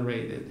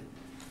venerated,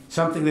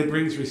 something that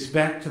brings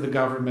respect to the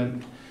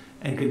government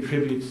and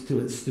contributes to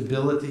its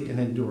stability and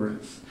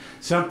endurance,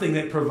 something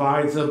that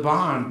provides a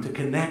bond to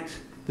connect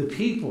the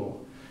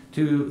people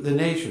to the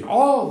nation,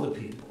 all the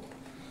people?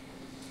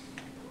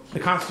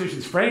 The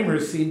Constitution's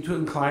framers seem to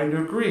incline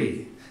to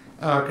agree.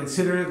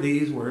 Consider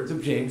these words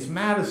of James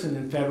Madison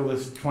in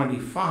Federalist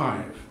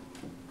 25.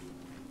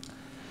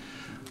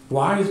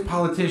 Wise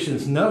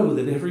politicians know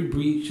that every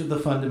breach of the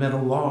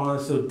fundamental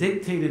laws so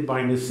dictated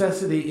by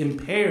necessity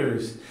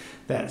impairs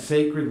that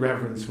sacred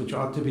reverence which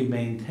ought to be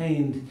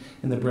maintained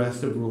in the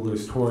breast of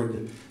rulers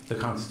toward the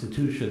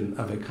Constitution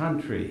of a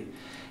country,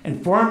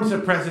 and forms a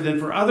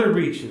precedent for other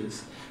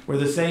breaches where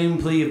the same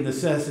plea of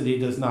necessity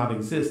does not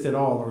exist at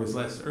all or is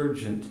less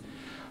urgent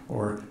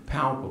or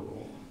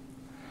palpable.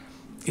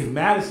 If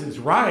Madison's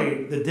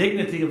right, the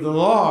dignity of the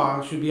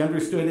law should be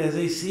understood as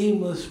a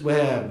seamless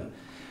web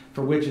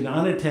for which an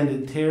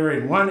unattended tear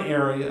in one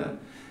area,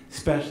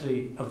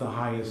 especially of the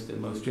highest and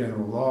most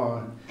general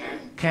law,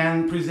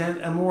 can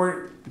present a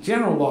more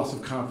general loss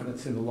of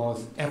confidence in the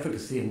law's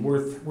efficacy and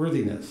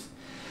worthiness.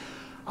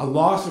 A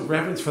loss of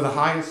reverence for the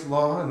highest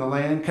law in the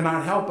land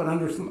cannot help but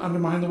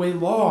undermine the way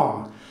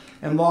law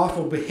and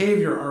lawful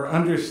behavior are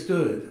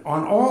understood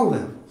on all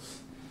levels.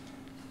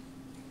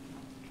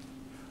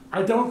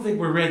 I don't think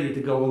we're ready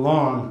to go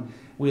along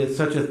with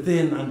such a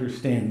thin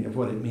understanding of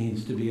what it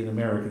means to be an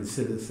American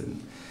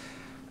citizen.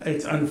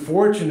 It's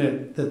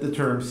unfortunate that the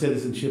term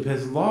citizenship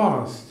has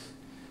lost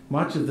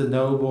much of the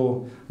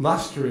noble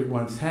luster it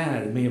once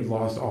had. It may have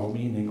lost all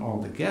meaning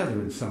altogether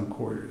in some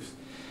quarters.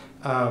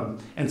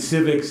 And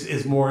civics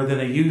is more than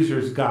a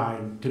user's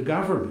guide to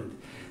government.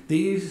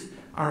 These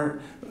are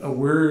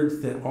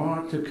words that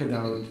ought to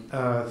connote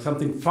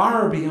something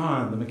far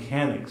beyond the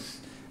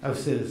mechanics of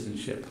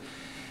citizenship.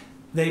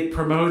 They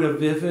promote a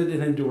vivid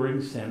and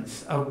enduring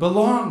sense of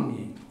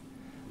belonging,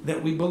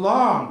 that we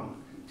belong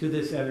to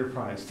this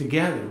enterprise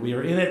together. We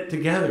are in it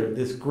together,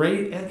 this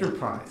great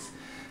enterprise,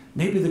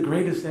 maybe the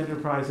greatest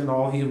enterprise in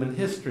all human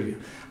history,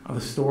 of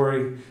the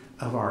story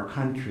of our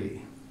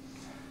country.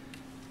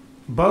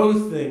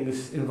 Both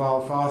things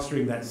involve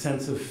fostering that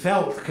sense of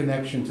felt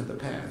connection to the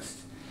past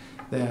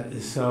that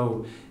is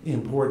so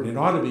important. It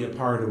ought to be a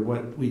part of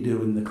what we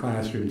do in the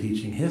classroom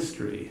teaching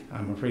history.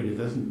 I'm afraid it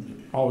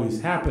doesn't always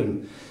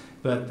happen,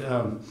 but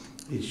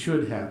it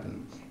should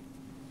happen.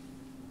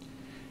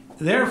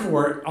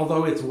 Therefore,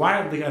 although it's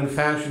wildly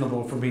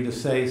unfashionable for me to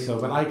say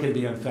so, but I can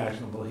be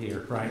unfashionable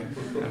here, right?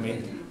 I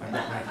mean,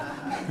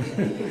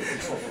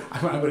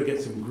 I'm going to get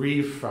some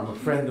grief from a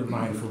friend of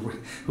mine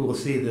who will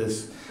see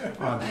this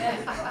on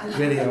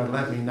video and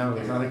let me know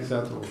it's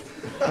unacceptable.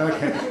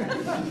 Okay.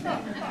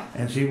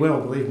 And she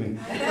will, believe me.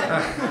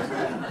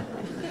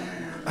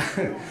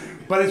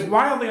 But it's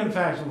wildly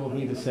unfashionable for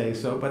me to say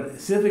so,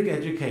 but civic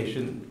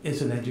education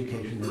is an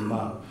education in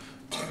love.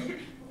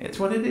 It's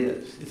what it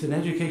is. It's an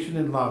education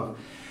in love.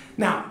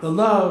 Now, the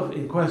love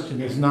in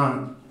question is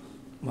not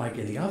like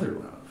any other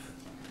love.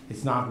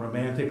 It's not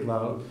romantic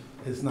love.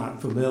 It's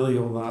not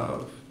familial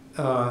love.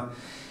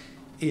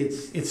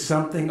 It's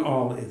something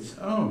all its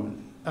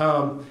own.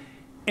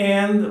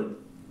 And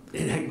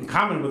in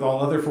common with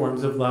all other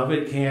forms of love,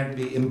 it can't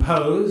be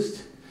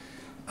imposed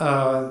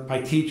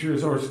by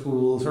teachers or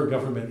schools or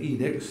government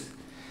edicts,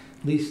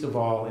 least of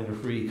all in a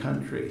free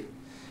country.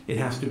 It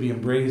has to be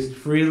embraced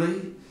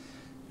freely.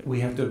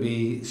 We have to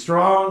be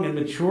strong and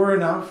mature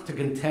enough to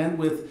contend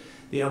with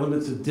the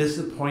elements of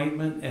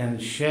disappointment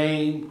and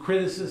shame,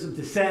 criticism,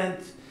 dissent,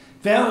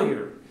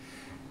 failure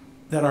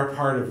that are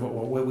part of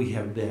what we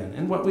have been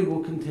and what we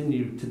will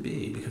continue to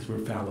be, because we're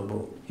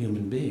fallible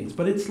human beings.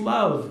 But it's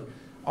love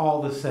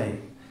all the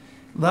same.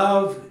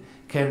 Love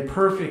can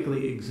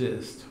perfectly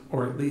exist,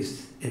 or at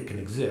least it can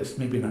exist,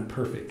 maybe not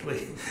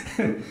perfectly,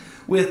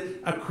 with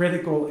a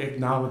critical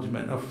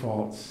acknowledgement of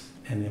faults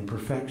and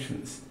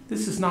imperfections.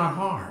 This is not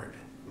hard.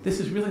 This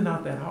is really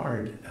not that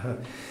hard.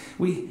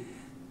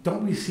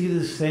 Don't we see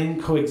the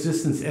same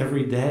coexistence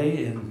every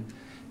day in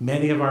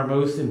many of our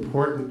most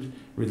important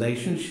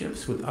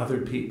relationships with other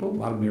people? A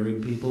lot of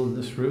married people in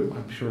this room,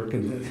 I'm sure,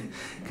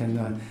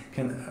 can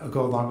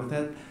go along with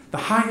that. The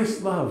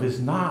highest love is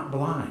not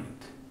blind.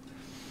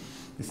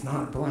 It's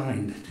not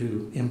blind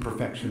to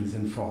imperfections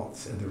and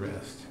faults and the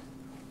rest.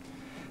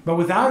 But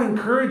without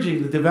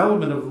encouraging the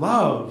development of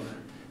love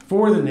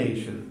for the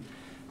nation,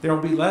 there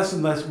will be less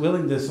and less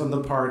willingness on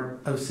the part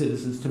of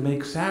citizens to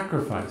make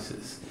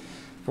sacrifices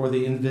for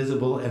the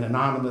invisible and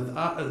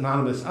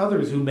anonymous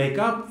others who make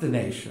up the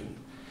nation,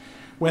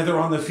 whether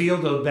on the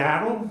field of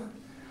battle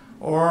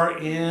or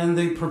in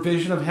the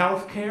provision of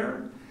health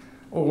care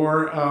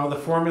or the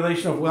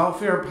formulation of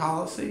welfare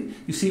policy.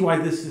 You see why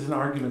this is an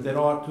argument that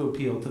ought to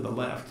appeal to the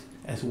left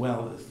as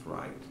well as the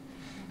right.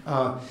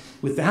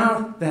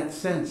 Without that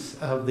sense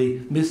of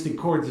the mystic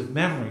chords of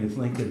memory, as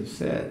Lincoln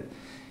said,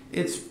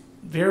 it's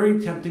very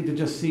tempting to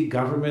just see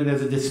government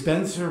as a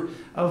dispenser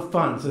of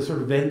funds, a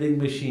sort of vending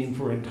machine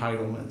for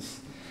entitlements.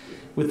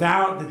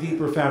 Without the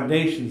deeper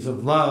foundations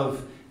of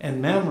love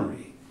and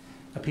memory,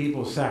 a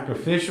people's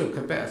sacrificial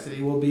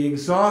capacity will be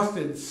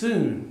exhausted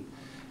soon,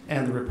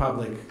 and the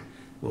republic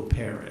will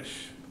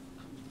perish.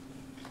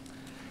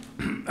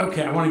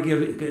 Okay, I want to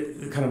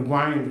give kind of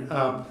wind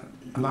up.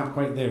 I'm not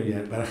quite there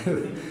yet, but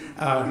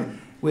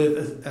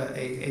with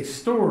a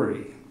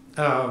story,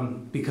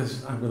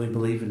 because I really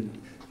believe in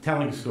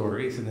telling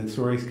stories, and that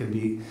stories can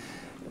be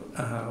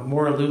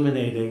more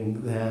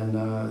illuminating than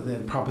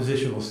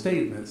propositional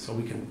statements, so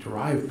we can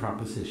derive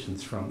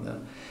propositions from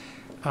them.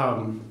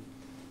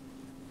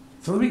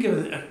 So let me give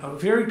a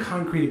very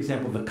concrete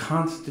example of the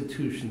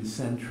Constitution's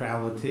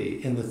centrality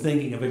in the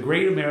thinking of a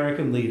great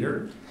American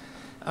leader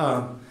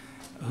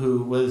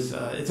who was,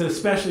 it's an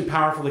especially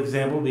powerful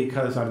example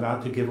because I'm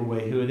about to give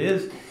away who it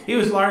is. He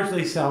was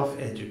largely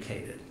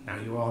self-educated. Now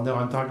you all know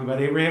I'm talking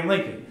about Abraham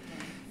Lincoln.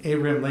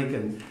 Abraham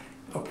Lincoln,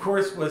 of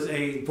course, was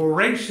a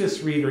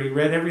voracious reader. He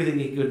read everything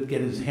he could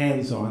get his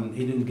hands on.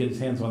 He didn't get his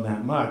hands on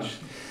that much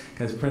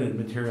because printed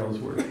materials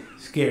were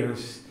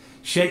scarce.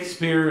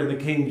 Shakespeare and the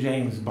King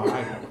James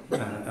Bible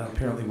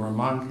apparently were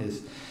among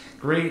his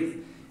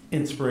great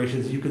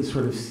inspirations. You can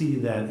sort of see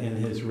that in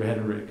his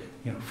rhetoric.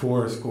 7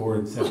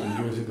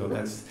 years ago.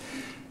 That's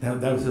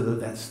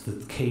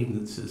the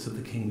cadences of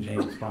the King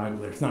James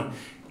Bible. It's not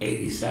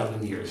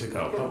 87 years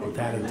ago.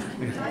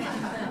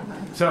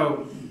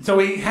 So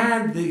he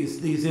had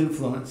these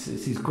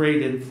influences, these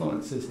great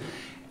influences.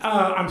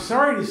 I'm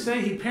sorry to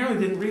say he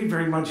apparently didn't read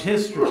very much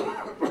history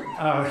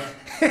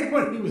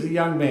when he was a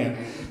young man.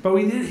 But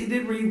he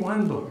did read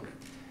one book.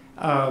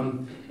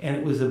 And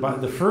it was about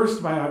the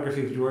first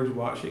biography of George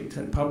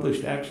Washington,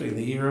 published actually in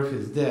the year of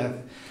his death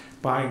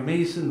by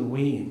Mason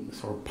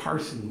Weems, or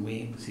Parson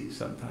Weems, he's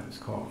sometimes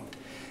called.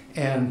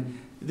 And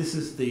this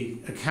is the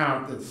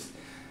account that's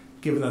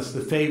given us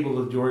the fable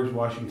of George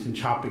Washington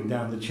chopping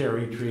down the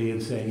cherry tree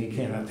and saying he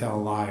cannot tell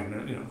a lie, and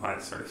all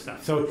that sort of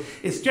stuff. So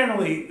it's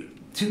generally,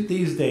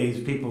 these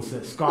days, people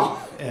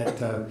scoff at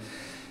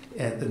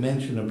the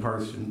mention of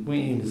Parson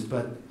Weems,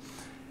 but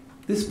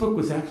this book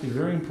was actually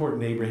very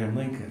important to Abraham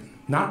Lincoln,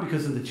 not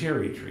because of the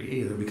cherry tree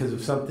either, because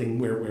of something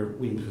where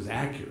Weems was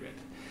accurate.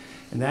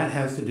 And that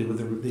has to do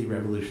with the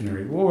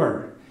Revolutionary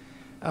War.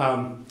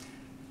 The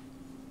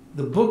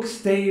book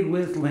stayed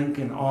with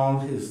Lincoln all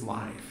his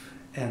life.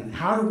 And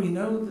how do we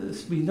know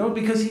this? We know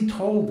because he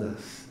told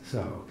us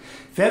so.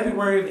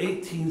 February of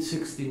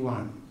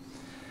 1861.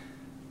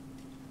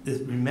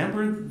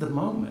 Remember the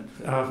moment.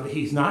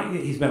 He's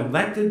been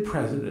elected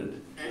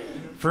president.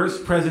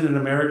 First president in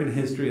American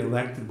history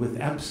elected with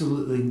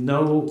absolutely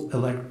no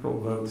electoral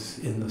votes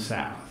in the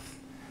South.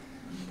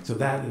 So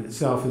that in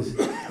itself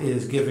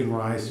is giving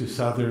rise to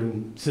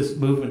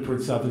movement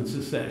towards Southern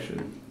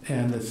secession.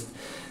 And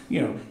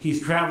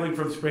he's traveling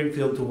from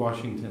Springfield to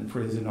Washington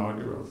for his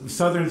inaugural. The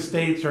Southern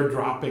states are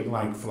dropping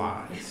like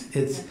flies.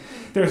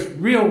 There's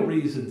real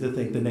reason to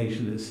think the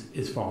nation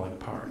is falling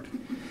apart.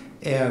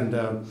 And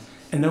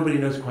nobody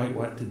knows quite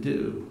what to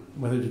do,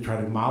 whether to try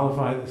to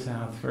mollify the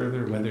South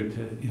further, whether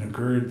to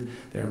gird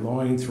their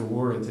loins for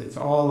war. It's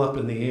all up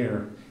in the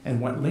air.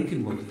 And what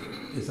Lincoln will do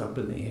is up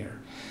in the air.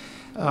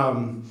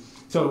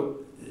 So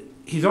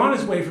he's on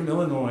his way from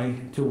Illinois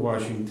to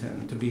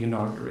Washington to be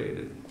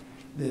inaugurated.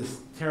 This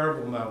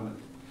terrible moment.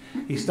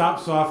 He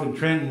stops off in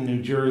Trenton,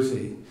 New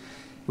Jersey,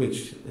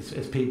 which,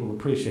 as people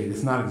appreciate,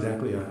 it's not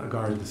exactly a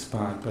guarded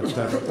spot, but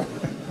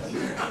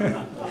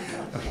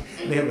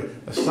they have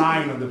a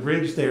sign on the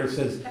bridge there that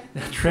says,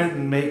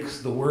 "Trenton makes,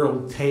 the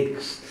world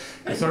takes."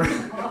 So,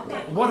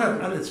 what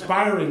an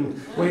inspiring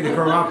way to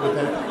grow up with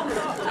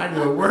that.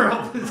 The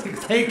world is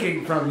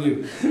taking from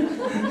you.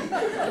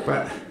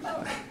 But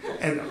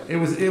And it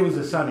was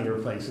a sunnier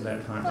place at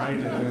that time, right?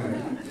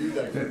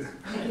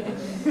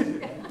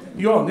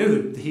 You all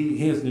knew that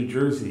he is New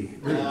Jersey.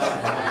 We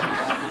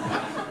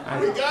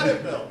got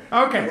it, Bill.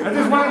 Okay, I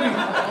just want to be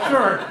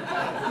sure.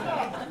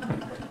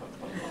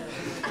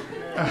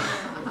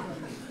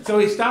 So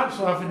he stops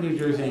off in New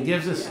Jersey and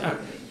gives us a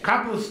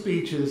couple of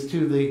speeches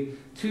to the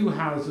two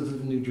houses of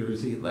the New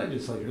Jersey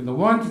legislature. And the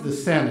one to the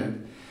Senate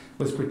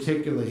was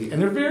particularly,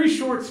 and they're very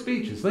short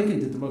speeches. Lincoln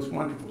did the most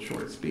wonderful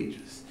short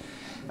speeches.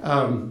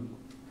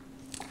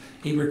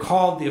 He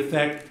recalled the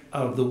effect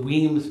of the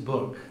Weems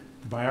book,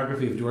 the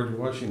biography of George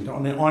Washington,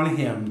 on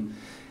him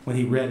when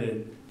he read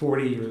it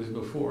 40 years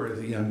before as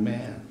a young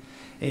man.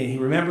 And he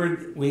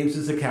remembered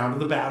Weems's account of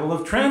the Battle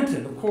of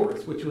Trenton, of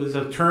course, which was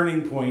a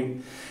turning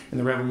point in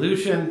the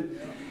Revolution.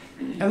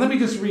 And let me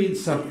just read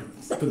something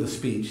for the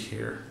speech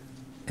here,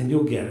 and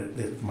you'll get it,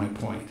 that's my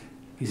point.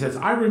 He says,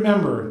 "I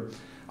remember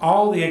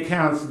all the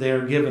accounts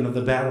there given of the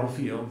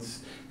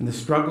battlefields and the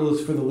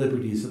struggles for the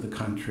liberties of the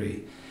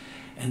country,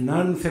 and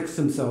none fixed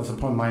themselves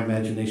upon my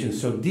imagination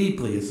so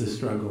deeply as the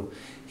struggle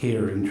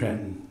here in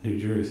Trenton, New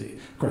Jersey."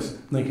 Of course,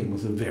 Lincoln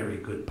was a very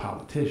good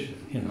politician,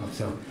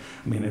 so,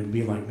 I mean, it'd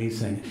be like me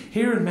saying,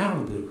 here in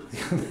Malibu,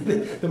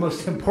 the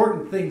most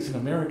important things in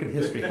American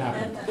history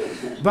happened.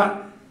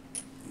 But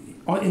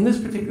in this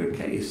particular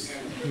case,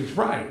 he's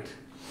right.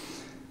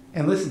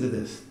 And listen to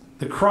this: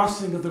 the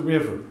crossing of the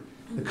river,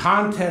 the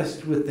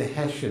contest with the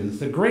Hessians,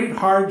 the great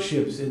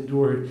hardships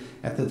endured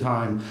at the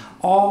time,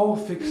 all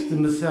fixed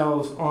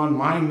themselves on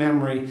my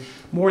memory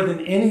more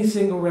than any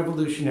single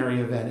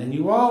revolutionary event. And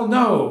you all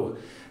know,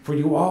 for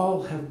you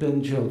all have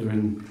been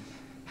children,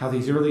 how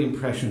these early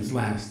impressions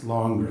last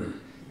longer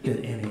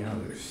than any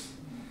others.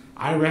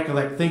 I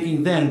recollect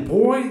thinking then,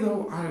 boy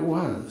though I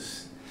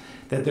was,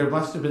 that there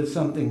must have been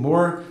something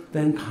more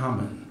than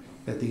common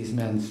that these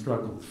men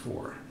struggled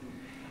for.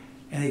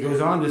 And he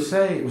goes on to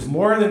say, it was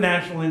more than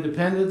national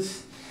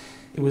independence.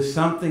 It was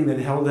something that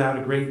held out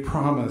a great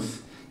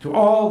promise to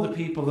all the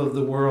people of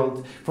the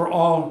world for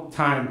all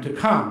time to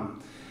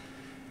come.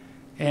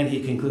 And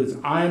he concludes,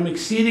 I am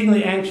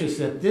exceedingly anxious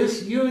that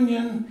this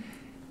union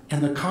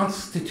and the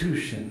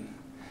Constitution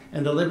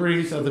and the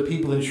liberties of the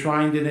people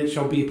enshrined in it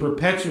shall be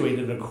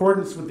perpetuated in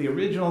accordance with the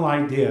original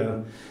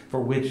idea for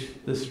which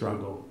the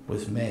struggle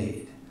was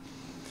made.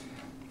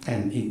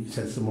 And he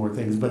says some more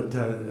things, but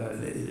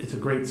it's a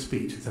great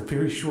speech. It's a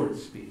very short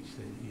speech.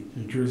 The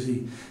New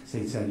Jersey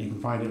State Senate, you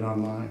can find it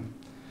online.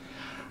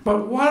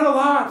 But what a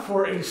lot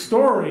for a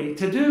story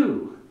to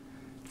do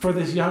for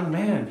this young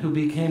man who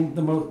became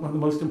one of the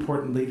most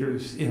important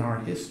leaders in our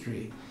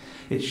history.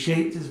 It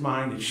shaped his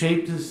mind, it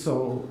shaped his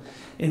soul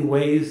in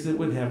ways that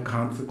would have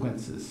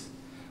consequences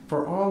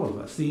for all of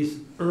us. These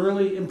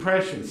early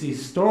impressions,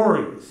 these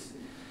stories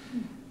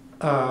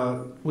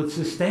would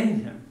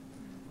sustain him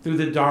through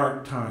the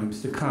dark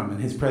times to come, and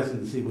his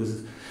presidency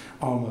was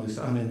almost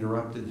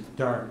uninterrupted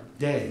dark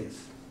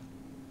days.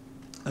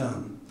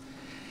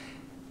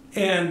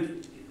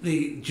 And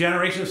the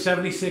generation of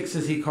 76,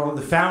 as he called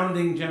it, the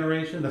founding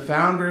generation, the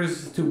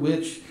founders to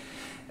which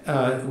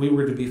we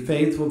were to be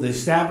faithful, the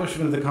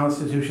establishment of the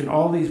Constitution,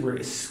 all these were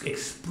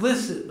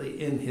explicitly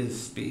in his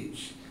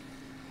speech.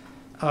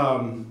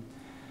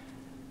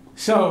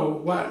 So,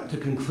 what, to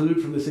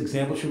conclude from this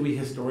example, should we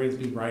historians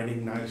be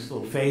writing nice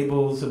little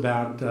fables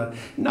about,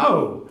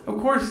 no, of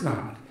course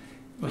not.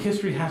 Well,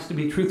 history has to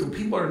be truthful.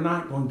 People are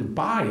not going to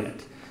buy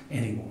it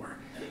anymore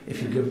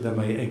if you give them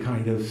a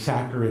kind of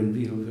saccharine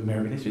view of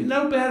American history.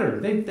 No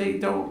better. They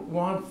don't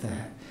want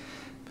that.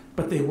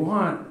 But they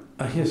want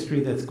a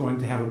history that's going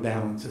to have a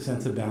balance, a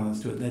sense of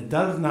balance to it, that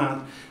does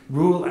not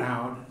rule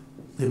out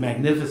the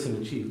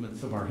magnificent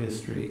achievements of our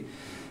history.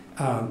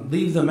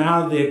 Leave them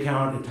out of the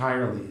account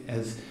entirely,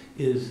 as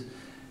is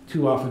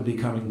too often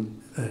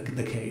becoming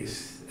the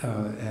case.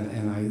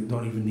 And I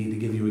don't even need to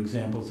give you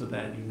examples of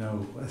that. You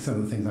know some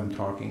of the things I'm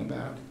talking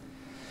about.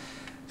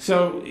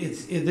 So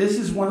this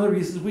is one of the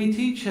reasons we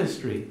teach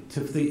history.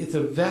 It's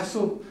a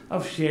vessel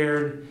of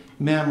shared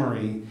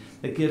memory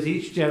that gives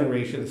each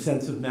generation a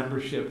sense of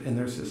membership in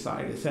their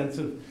society, a sense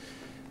of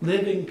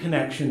living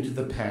connection to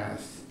the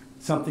past,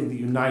 something that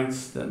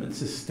unites them and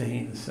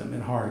sustains them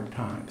in hard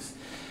times.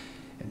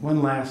 And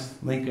one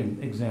last Lincoln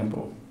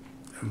example.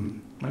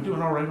 Am I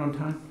doing all right on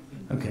time?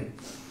 Okay.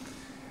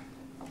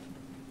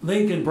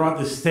 Lincoln brought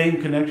the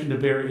same connection to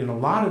bear in a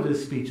lot of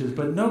his speeches,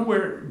 but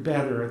nowhere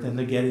better than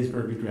the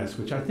Gettysburg Address,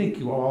 which I think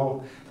you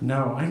all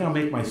know. I now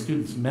make my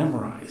students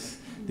memorize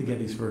the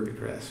Gettysburg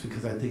Address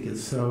because I think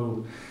it's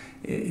so,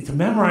 to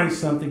memorize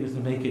something is to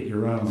make it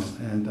your own.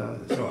 And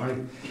so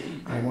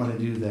I want to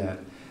do that.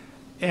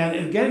 And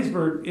in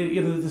Gettysburg,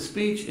 the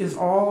speech is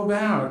all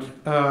about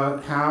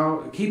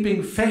how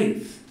keeping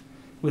faith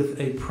with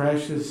a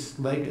precious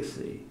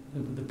legacy,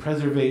 the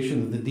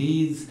preservation of the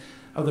deeds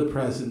of the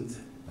present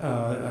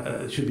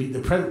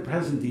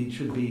present deeds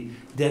should be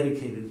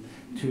dedicated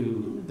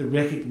to the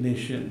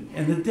recognition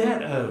and the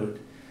debt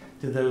owed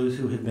to those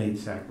who had made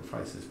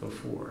sacrifices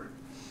before.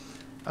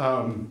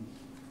 I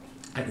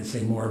can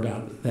say more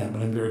about that,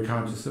 but I'm very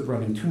conscious of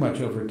running too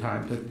much over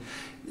time.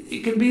 But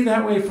it can be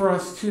that way for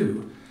us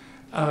too.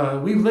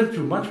 We've lived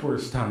through much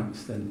worse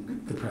times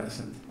than the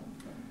present.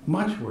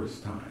 Much worse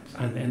times.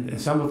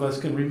 And some of us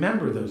can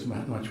remember those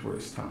much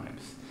worse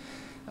times.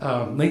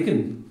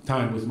 Lincoln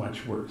time was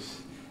much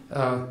worse.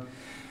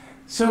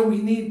 So we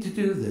need to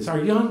do this.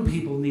 Our young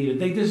people need it.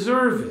 They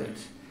deserve it.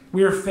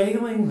 We are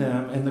failing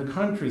them and the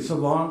country so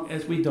long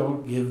as we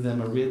don't give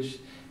them a rich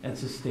and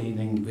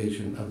sustaining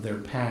vision of their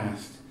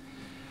past.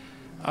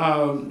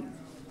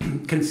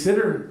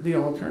 Consider the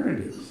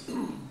alternatives.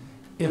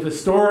 If a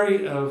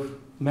story of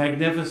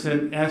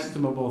magnificent,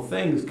 estimable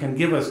things can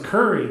give us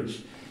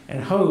courage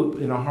and hope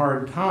in a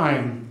hard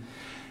time,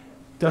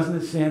 doesn't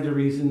it stand to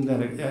reason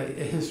that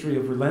a history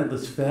of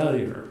relentless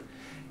failure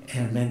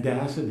and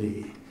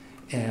mendacity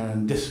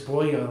and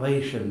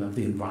despoliation of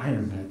the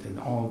environment and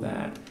all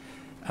that,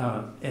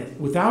 and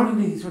without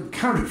any sort of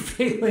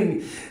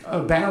countervailing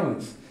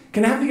balance,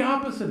 can have the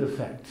opposite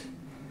effect?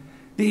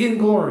 The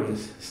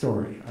inglorious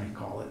story, I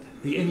call it.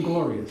 The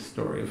inglorious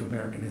story of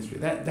American history.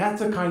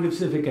 That's a kind of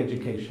civic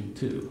education,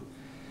 too.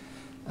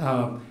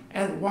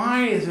 And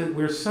why is it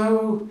we're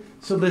so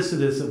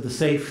solicitous of the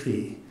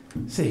safety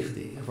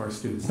of our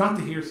students? Not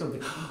to hear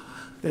something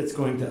that's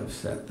going to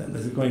upset them,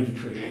 that's going to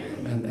trigger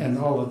them, and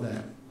all of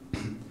that.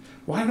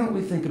 Why don't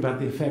we think about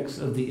the effects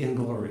of the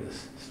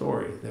inglorious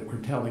story that we're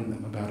telling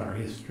them about our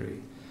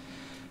history?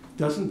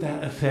 Doesn't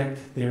that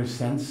affect their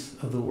sense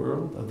of the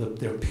world, of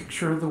their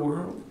picture of the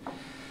world?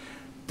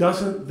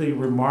 Doesn't the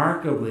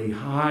remarkably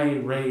high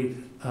rate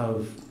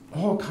of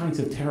all kinds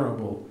of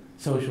terrible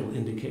social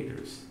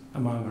indicators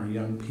among our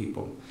young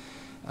people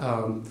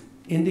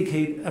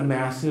indicate a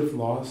massive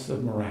loss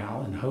of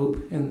morale and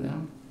hope in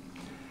them?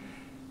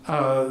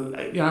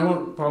 I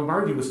won't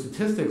bombard you with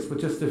statistics, but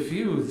just a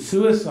few.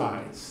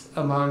 Suicides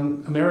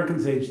among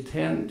Americans aged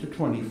 10 to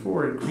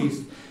 24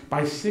 increased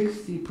by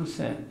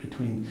 60%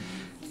 between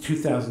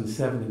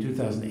 2007 and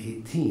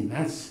 2018.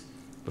 That's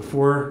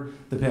before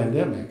the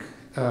pandemic.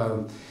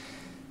 God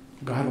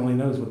only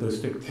knows what those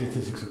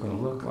statistics are going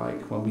to look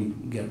like when we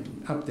get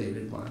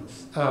updated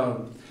ones.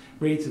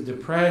 Rates of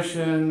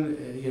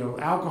depression,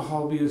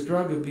 alcohol abuse,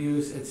 drug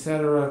abuse,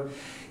 etc.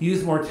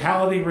 Youth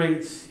mortality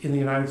rates in the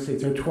United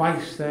States are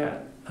twice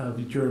that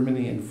of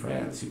Germany and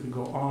France. You can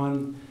go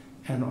on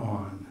and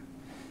on.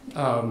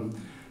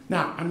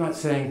 Now, I'm not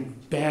saying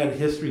bad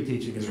history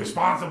teaching is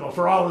responsible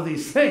for all of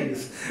these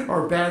things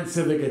or bad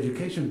civic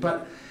education,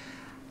 but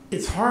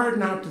it's hard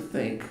not to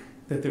think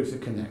that there's a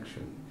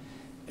connection.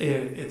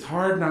 It's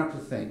hard not to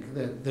think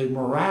that the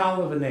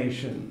morale of a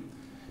nation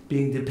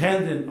being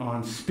dependent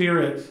on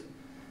spirit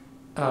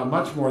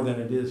much more than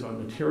it is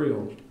on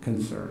material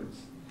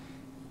concerns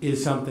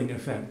is something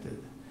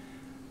affected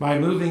by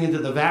moving into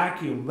the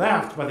vacuum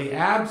left by the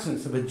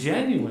absence of a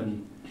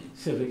genuine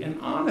civic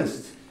and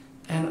honest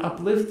and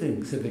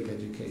uplifting civic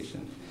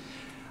education,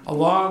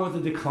 along with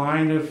the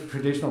decline of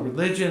traditional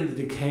religion,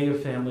 the decay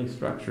of family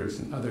structures,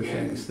 and other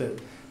things that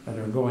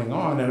are going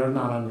on and are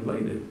not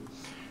unrelated.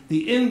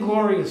 The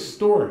inglorious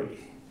story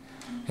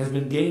has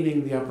been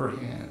gaining the upper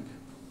hand.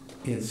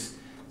 It's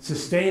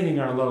sustaining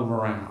our low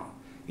morale.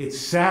 It's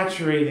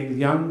saturating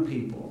young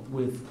people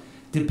with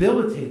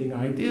debilitating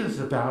ideas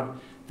about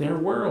their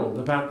world,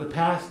 about the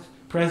past,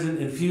 present,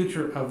 and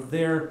future of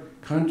their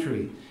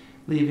country,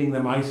 leaving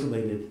them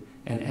isolated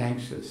and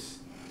anxious.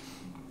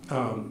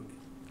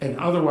 An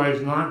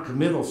otherwise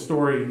non-committal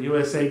story in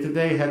USA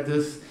Today had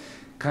this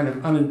kind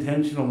of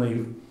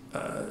unintentionally,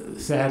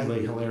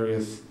 sadly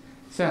hilarious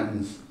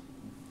sentence.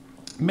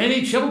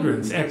 Many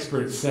children's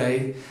experts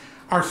say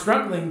are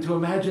struggling to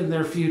imagine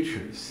their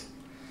futures.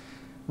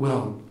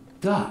 Well,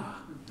 duh.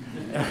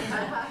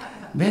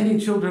 Many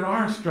children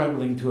are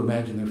struggling to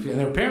imagine their futures,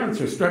 and their parents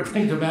are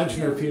struggling to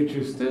imagine their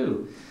futures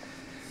too.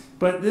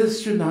 But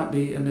this should not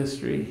be a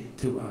mystery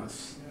to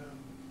us.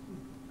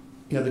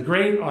 The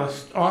great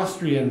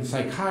Austrian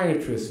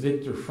psychiatrist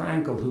Viktor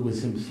Frankl, who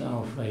was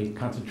himself a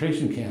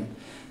concentration camp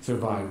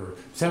survivor,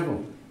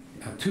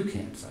 two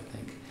camps, I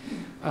think,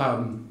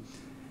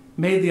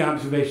 made the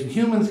observation,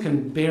 humans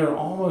can bear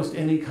almost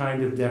any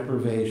kind of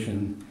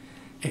deprivation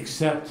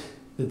except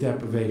the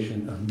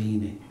deprivation of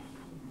meaning.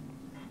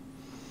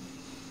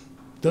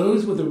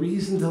 Those with a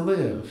reason to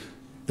live,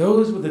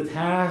 those with a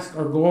task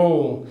or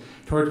goal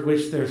toward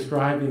which their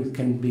striving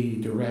can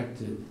be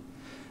directed,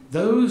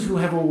 those who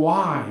have a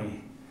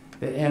why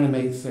that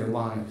animates their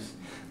lives,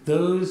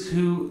 those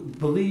who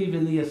believe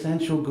in the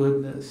essential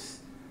goodness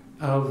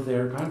of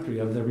their country,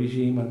 of the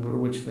regime under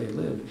which they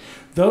live.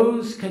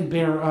 Those can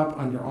bear up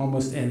under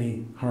almost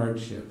any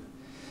hardship.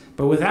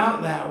 But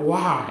without that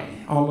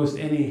why, almost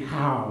any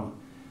how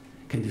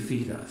can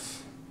defeat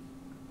us.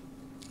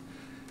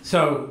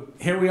 So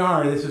here we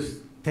are. This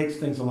takes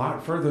things a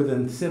lot further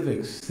than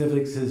civics.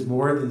 Civics is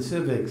more than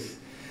civics.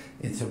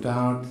 It's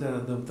about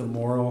the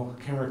moral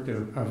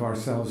character of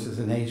ourselves as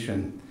a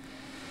nation.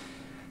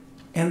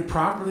 And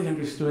properly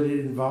understood, it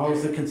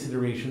involves the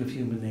consideration of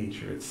human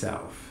nature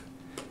itself.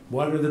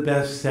 What are the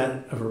best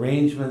set of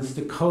arrangements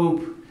to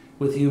cope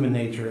with human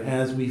nature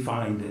as we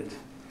find it?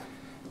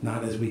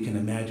 Not as we can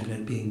imagine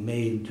it being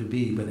made to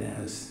be, but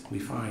as we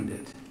find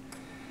it.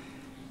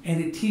 And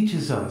it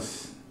teaches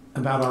us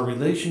about our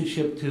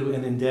relationship to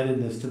and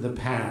indebtedness to the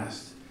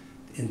past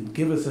and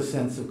give us a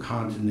sense of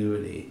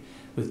continuity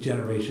with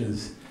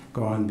generations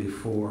gone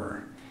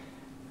before.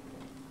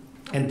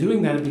 And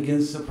doing that, it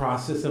begins the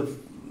process of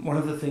one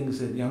of the things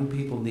that young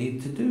people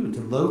need to do, to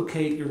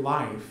locate your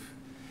life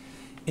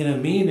in a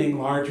meaning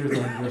larger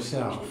than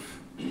yourself.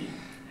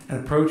 An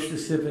approach to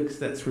civics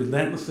that's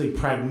relentlessly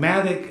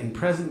pragmatic and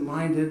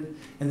present-minded,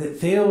 and that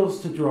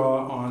fails to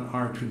draw on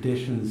our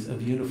traditions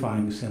of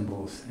unifying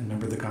symbols. And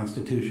remember, the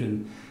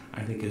Constitution,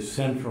 I think, is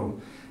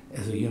central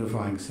as a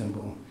unifying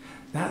symbol.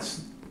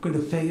 That's going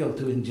to fail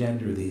to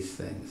engender these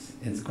things.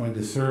 It's going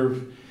to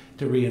serve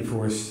to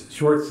reinforce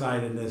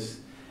short-sightedness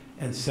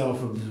and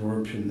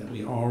self-absorption that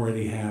we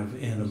already have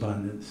in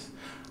abundance.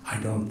 I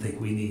don't think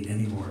we need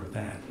any more of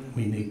that.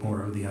 We need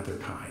more of the other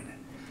kind.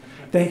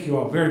 Thank you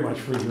all very much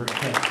for your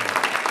attention.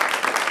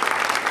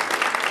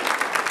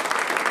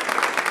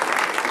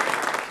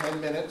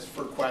 10 minutes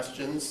for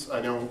questions.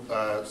 I know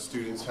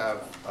students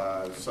have,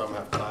 some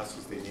have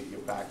classes they need to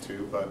get back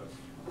to, but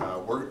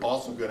we're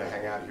also going to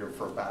hang out here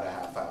for about a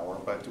half hour.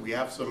 But do we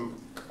have some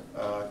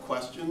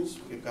questions?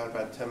 We've got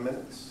about 10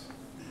 minutes.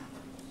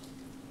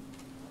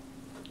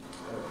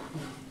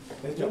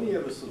 Many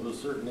of us of a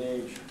certain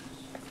age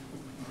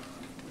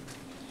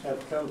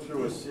have come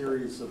through a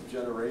series of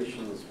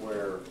generations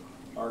where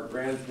our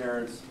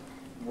grandparents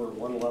were at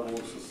one level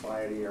of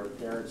society, our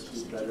parents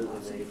did better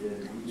than they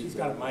did. She's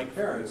got a mic.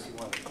 Parents. If you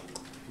want to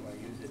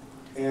use it.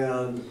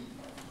 And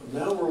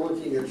now we're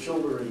looking at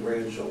children and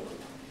grandchildren.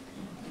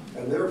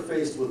 And they're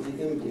faced with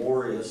the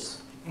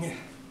inglorious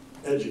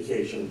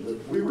education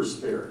that we were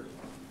spared.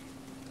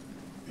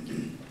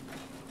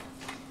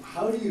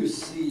 How do you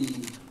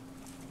see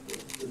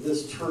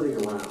this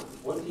turning around?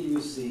 What do you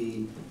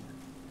see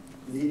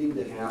needing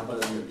to happen?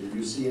 Or do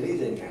you see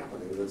anything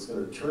happening that's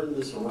going to turn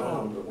this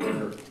around to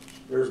where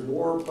there's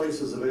more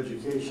places of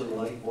education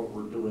like what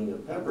we're doing at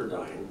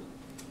Pepperdine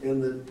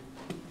in the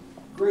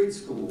grade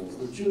schools,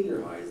 the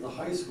junior highs, the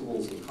high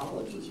schools and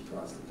colleges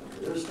across the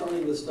country? They're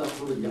starting this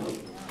stuff really young.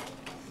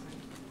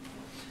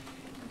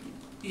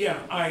 Yeah,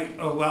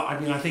 well, I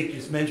mean, I think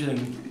just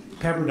mentioning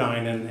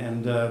Pepperdine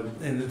and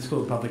the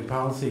School of Public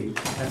Policy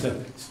as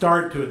a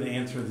start to an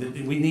answer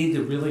that we need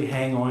to really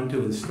hang on to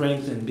and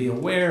strengthen and be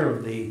aware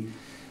of the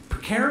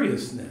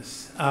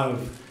precariousness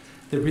of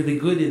the really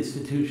good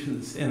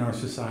institutions in our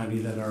society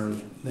that are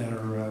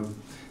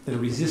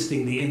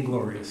resisting the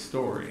inglorious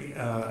story.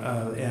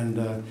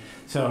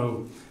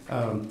 So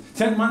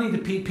send money to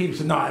Pete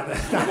Peterson. No,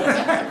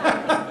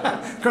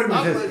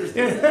 couldn't resist.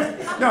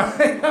 No,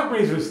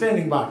 for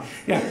standing by.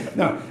 Yeah,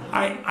 no.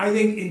 I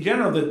think in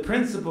general the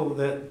principle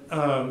that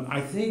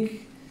I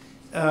think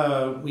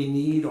we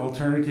need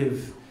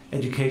alternative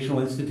educational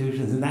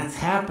institutions, and that's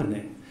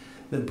happening.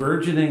 The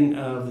burgeoning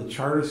of the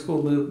charter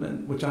school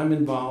movement, which I'm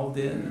involved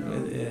in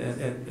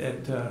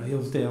at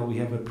Hillsdale. We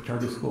have a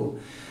charter school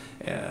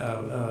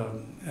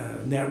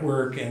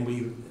network, and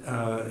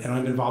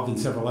I'm involved in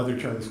several other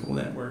charter school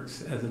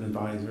networks as an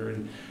advisor.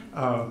 And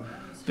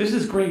this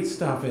is great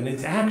stuff, and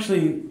it's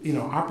actually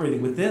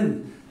operating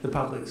within the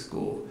public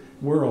school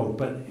world,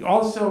 but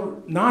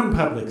also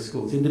non-public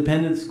schools,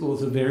 independent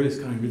schools of various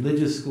kinds,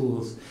 religious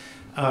schools.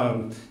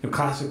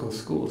 Classical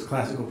schools,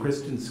 classical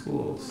Christian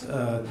schools,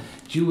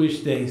 Jewish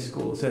day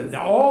schools. And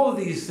all of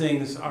these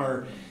things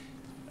are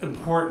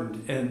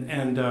important,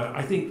 and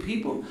I think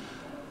people,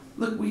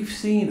 look, I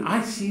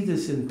see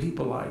this in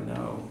people I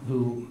know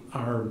who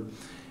are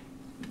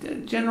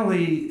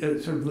generally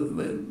sort of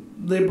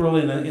liberal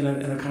in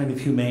a kind of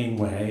humane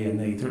way, and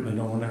they certainly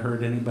don't want to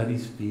hurt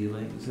anybody's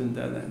feelings and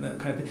that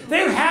kind of thing.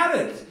 They've had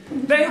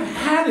it. They've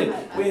had it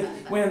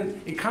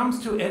when it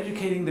comes to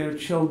educating their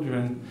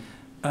children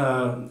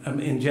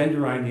in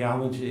gender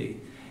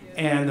ideology,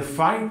 and the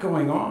fight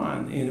going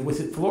on was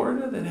it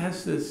Florida that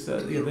has this?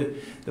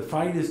 The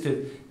fight is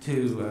to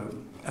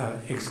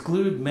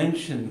exclude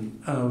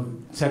mention of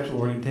sexual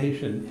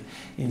orientation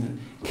in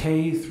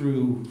K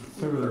through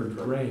 3rd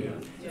grade,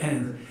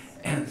 and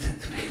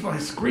people are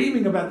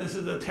screaming about this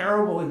is a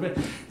terrible event.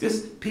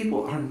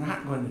 People are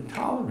not going to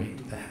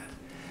tolerate that.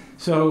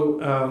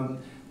 So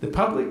the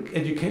public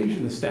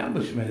education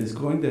establishment is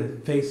going to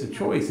face a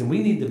choice, and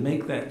we need to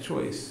make that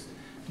choice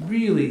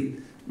really,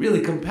 really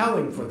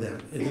compelling for them.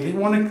 Do they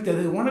want to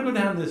go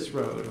down this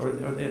road, or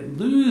they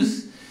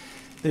lose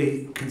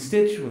the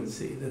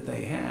constituency that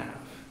they have,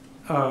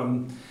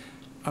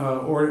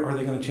 or are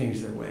they going to change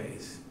their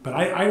ways? But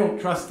I don't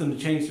trust them to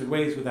change their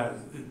ways without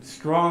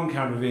strong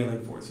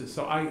countervailing forces.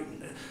 So I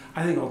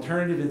think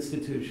alternative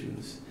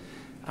institutions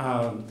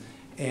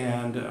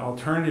and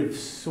alternative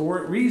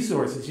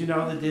resources.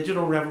 The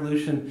digital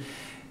revolution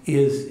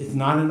is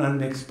not an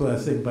unmixed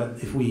blessing, but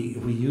if we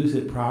use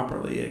it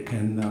properly, it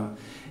can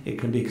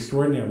be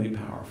extraordinarily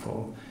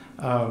powerful.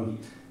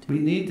 We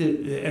need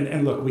to,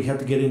 and look, we have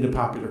to get into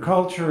popular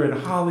culture and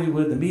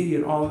Hollywood, the media,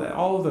 and all of that.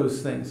 All of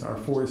those things are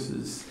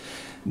forces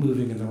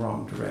moving in the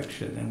wrong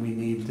direction, and we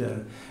need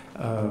to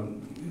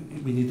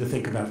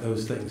think about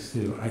those things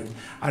too.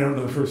 I don't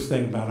know the first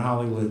thing about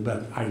Hollywood,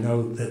 but I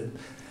know that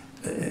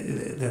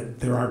that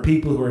there are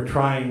people who are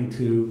trying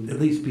to at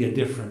least be a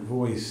different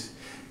voice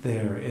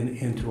there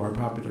into our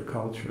popular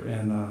culture,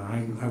 and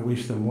I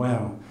wish them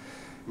well.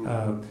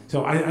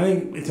 So I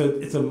think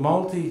it's a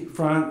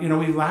multi-front. You know,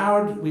 we've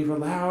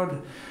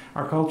allowed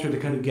our culture to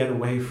kind of get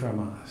away from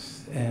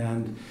us,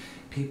 and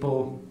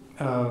people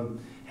they've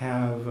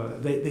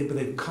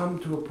come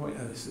to a point.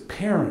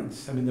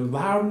 Parents, I mean, the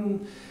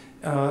Loudon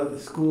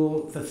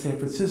school, the San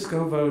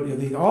Francisco vote, you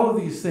know, all of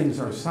these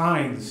things are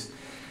signs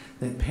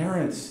that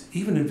parents,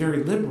 even in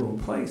very liberal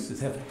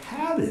places, have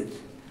had it.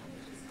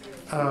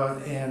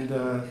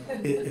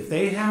 If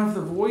they have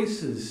the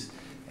voices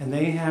and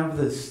they have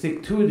the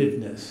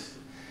stick-to-itiveness,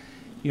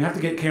 you have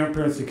to get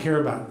parents to care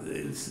about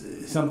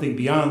something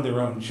beyond their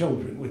own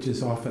children, which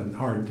is often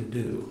hard to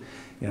do.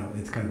 You know,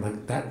 it's kind of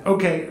like that.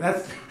 Okay,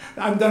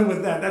 I'm done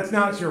with that. That's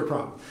not your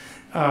problem.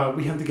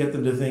 We have to get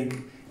them to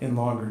think in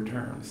longer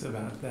terms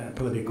about that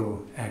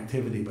political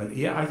activity. But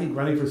yeah, I think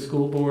running for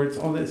school boards,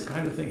 all this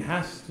kind of thing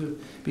has to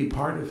be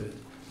part of it.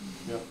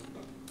 Yeah.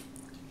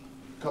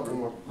 Couple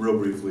more. Real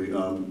briefly,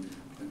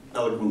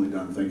 eloquently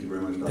done. Thank you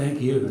very much, Dr.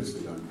 Thank you.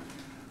 Nicely done.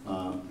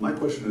 My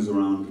question is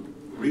around,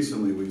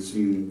 recently we've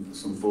seen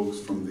some folks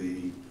from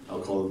the, I'll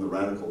call them the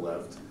radical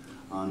left,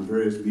 on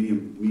various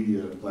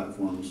media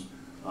platforms,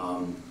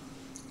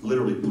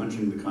 literally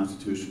punching the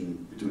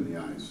Constitution between the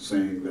eyes,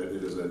 saying that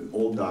it is an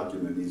old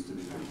document, needs to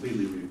be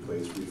completely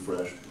replaced,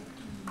 refreshed.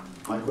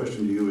 My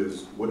question to you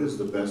is, what is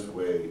the best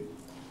way,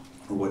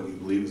 or what you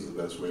believe is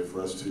the best way for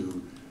us to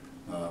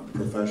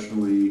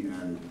professionally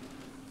and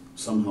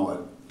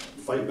somehow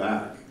fight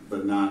back,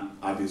 but not,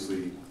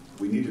 obviously,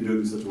 we need to do it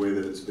in such a way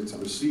that it's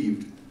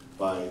received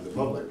by the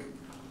public,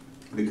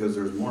 because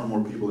there's more and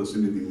more people that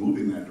seem to be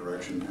moving that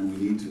direction, and we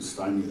need to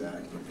stymie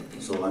that.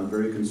 So I'm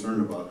very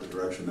concerned about the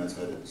direction that's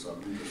headed, so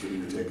I'm interested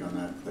in your take on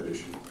that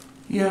issue.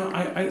 Yeah,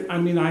 I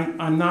mean,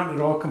 I'm not at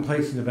all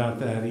complacent about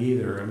that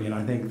either. I mean,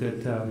 I think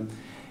that,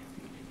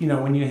 you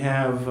know, when you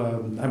have,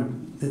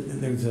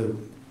 there's a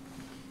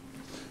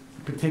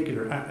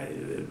particular,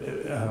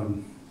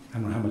 I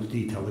don't know how much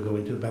detail to go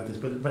into about this,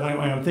 but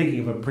I'm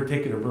thinking of a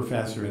particular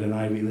professor at an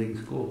Ivy League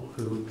school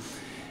who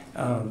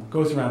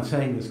goes around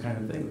saying this kind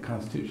of thing, the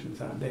Constitution's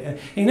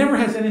outdated. He never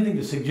has anything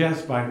to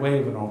suggest by way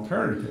of an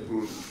alternative.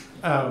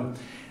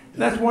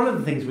 That's one of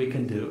the things we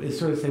can do, is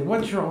sort of say,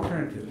 what's your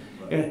alternative?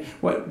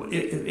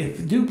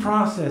 If due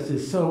process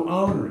is so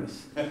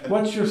onerous,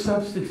 what's your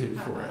substitute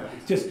for it?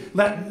 Just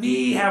let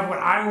me have what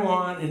I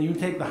want and you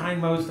take the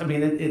hindmost. I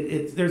mean,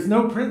 there's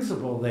no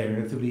principle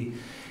there to be,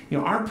 you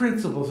know, our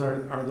principles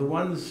are the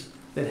ones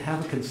that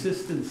have a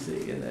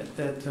consistency, and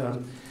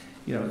that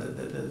you know,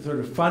 the sort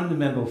of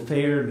fundamental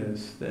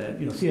fairness that,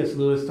 you know, C.S.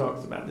 Lewis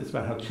talks about this,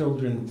 about how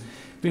children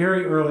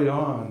very early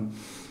on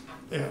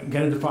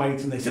get into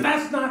fights and they say,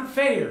 that's not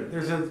fair.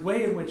 There's a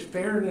way in which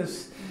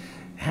fairness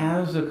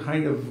has a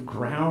kind of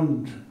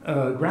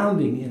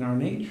grounding in our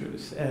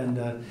natures.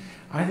 And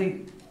I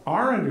think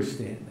our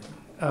understanding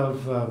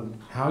of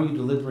how you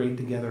deliberate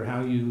together,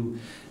 how you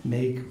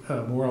make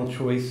moral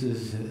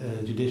choices,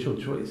 judicial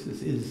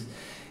choices, is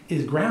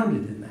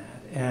grounded in that.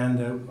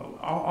 And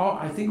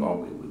I think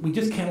we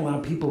just can't allow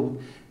people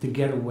to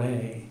get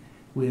away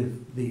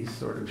with these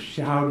sort of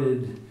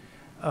shouted,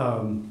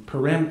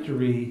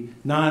 peremptory,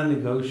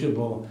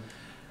 non-negotiable,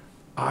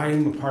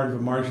 I'm a part of a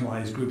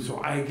marginalized group, so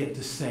I get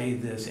to say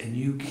this, and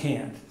you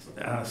can't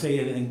say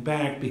anything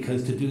back,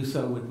 because to do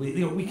so would,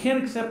 we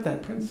can't accept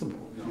that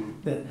principle. No.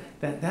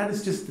 That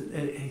is just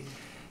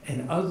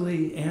an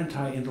ugly,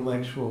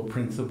 anti-intellectual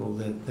principle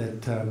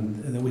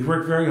that we've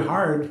worked very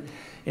hard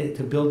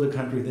to build a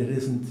country that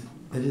isn't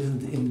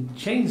in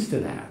chains to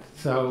that.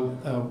 So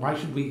why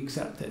should we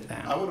accept it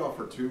now? I would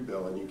offer too,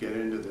 Bill, and you get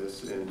into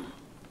this in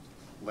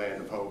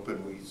Land of Hope,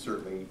 and we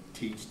certainly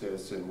teach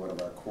this in one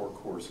of our core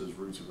courses,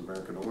 Roots of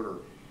American Order,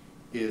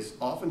 is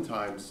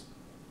oftentimes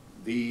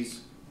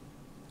these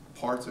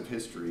parts of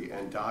history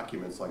and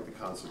documents like the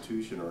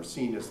Constitution are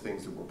seen as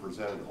things that were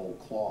presented whole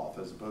cloth,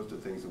 as opposed to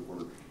things that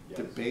were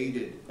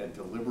debated and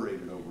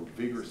deliberated over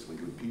vigorously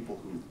with people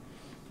who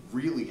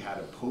really had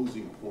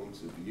opposing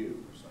points of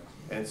view.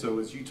 And so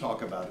as you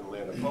talk about in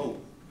Land of Hope,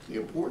 the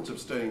importance of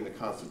studying the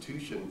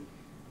Constitution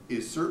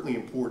is certainly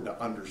important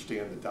to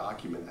understand the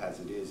document as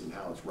it is and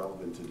how it's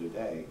relevant to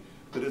today,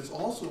 but it's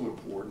also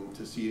important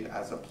to see it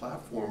as a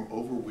platform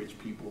over which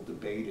people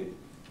debated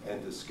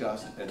and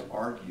discussed and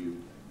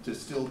argued to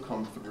still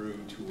come through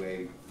to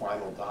a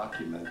final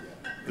document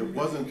that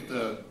wasn't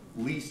the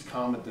least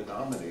common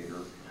denominator.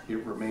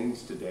 It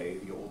remains today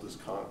the oldest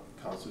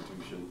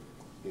constitution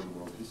in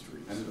world history.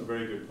 And it's a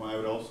very good point. I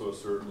would also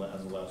assert,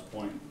 as a last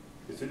point,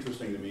 it's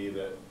interesting to me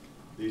that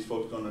these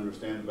folks don't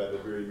understand by the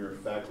very mere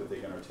fact that they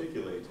can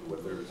articulate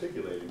what they're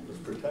articulating is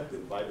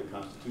protected by the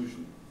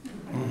Constitution.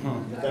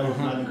 If that was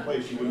not in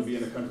place, you wouldn't be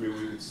in a country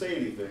where you could say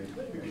anything,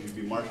 because you'd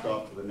be marched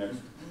off to the next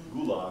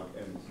gulag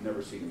and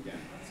never seen again.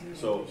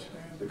 So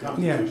the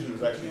Constitution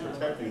is actually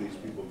protecting these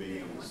people being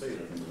able to say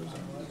that things are.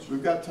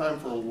 We've got time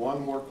for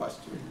one more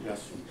question.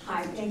 Yes.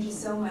 Hi, thank you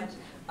so much.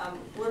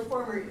 We're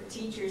former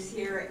teachers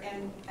here,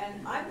 and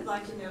I would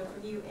like to know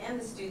from you and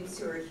the students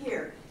who are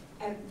here,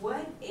 at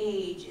what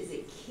age is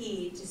it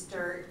key to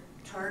start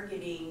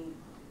talking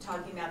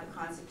about the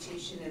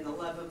Constitution and the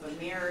love of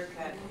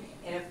America?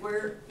 And if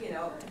we're,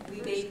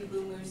 we baby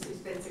boomers who's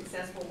been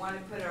successful want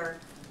to put our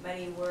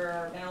money where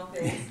our mouth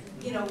is,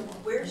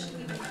 where should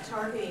we be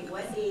targeting?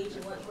 What age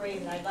and what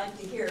grade? And I'd like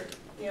to hear,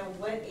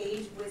 what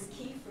age was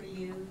key for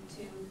you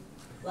to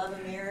love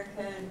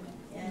America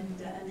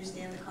and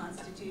understand the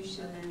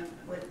Constitution and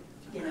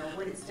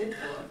what it stood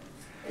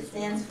for, it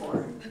stands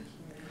for.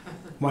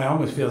 Well, I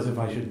almost feel as if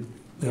I should,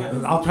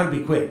 I'll try to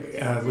be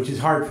quick, which is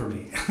hard for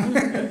me.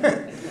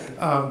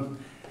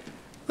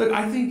 Look,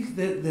 I think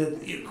that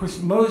of course,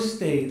 most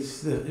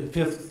states, the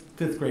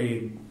fifth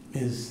grade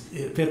is,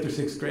 5th or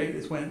 6th grade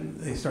is when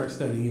they start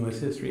studying U.S.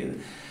 history.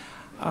 And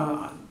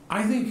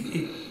I think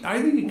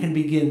it can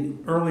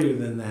begin earlier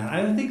than that.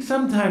 I think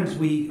sometimes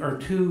we are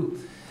too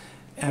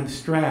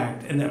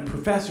abstract, and that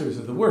professors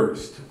are the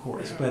worst, of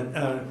course, but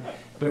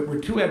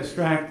we're too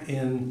abstract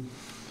in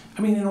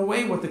a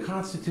way what the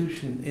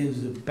Constitution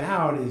is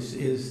about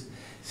is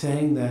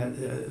saying that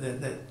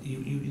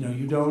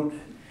you don't,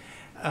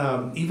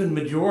 even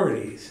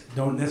majorities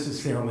don't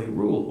necessarily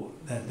rule,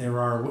 that there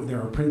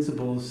are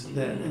principles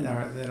that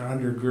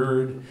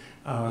undergird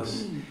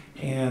us,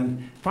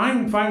 and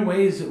find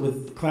ways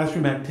with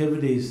classroom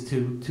activities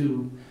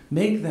to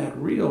make that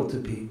real to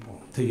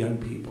people, to young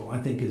people, I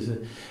think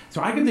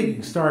so I can think you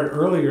can start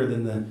earlier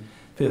than the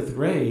 5th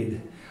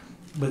grade,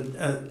 but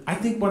I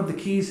think one of the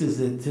keys is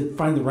to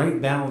find the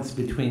right balance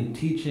between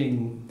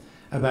teaching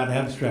about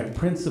abstract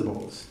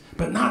principles,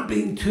 but not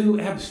being too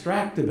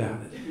abstract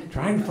about it,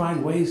 trying to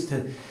find ways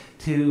to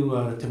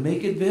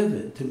make it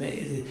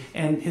vivid,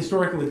 and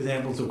historical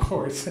examples, of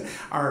course,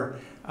 are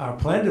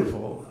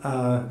plentiful.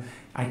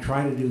 I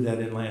try to do that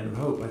in Land of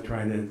Hope. I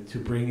try to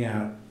bring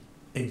out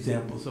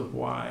examples of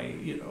why,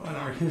 in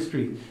our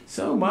history,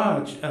 so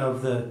much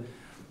of the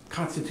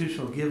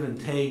constitutional give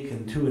and take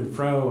and to and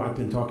fro, I've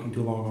been talking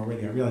too long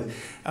already, I realize,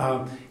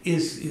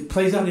 it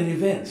plays out in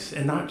events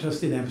and not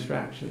just in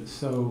abstractions.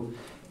 So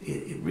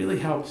it really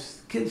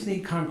helps. Kids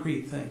need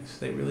concrete things.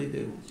 They really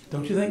do.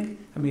 Don't you think?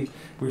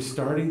 We're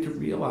starting to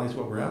realize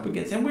what we're up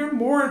against, and we're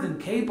more than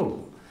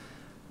capable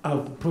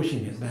of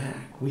pushing it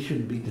back. We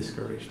shouldn't be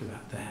discouraged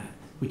about that.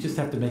 We just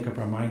have to make up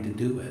our mind to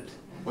do it.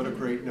 What a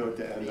great note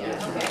to end on.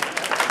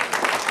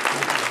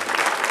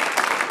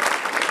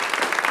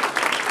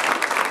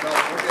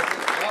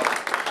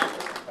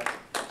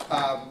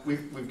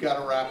 We've got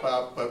to wrap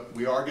up, but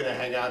we are going to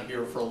hang out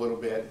here for a little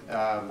bit.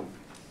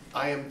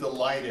 I am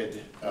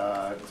delighted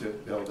to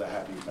be able to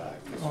have you back.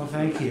 Oh,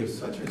 thank you.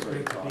 Such a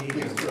great talk.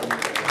 Please join me.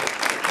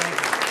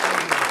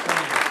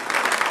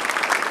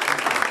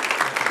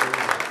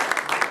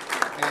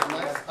 And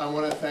I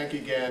want to thank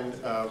again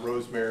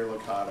Rosemary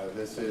Licata.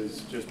 This has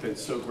just been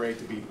so great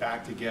to be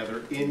back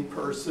together in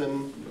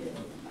person.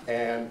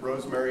 And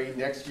Rosemary,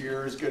 next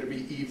year is going to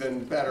be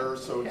even better.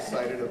 So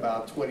excited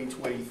about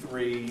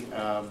 2023.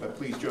 But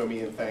please join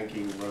me in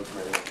thanking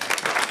Rosemary.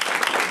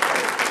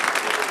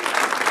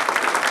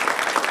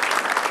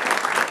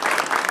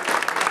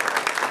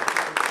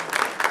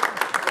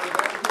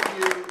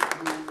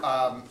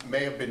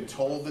 May have been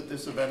told that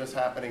this event is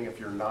happening. If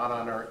you're not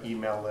on our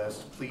email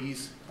list,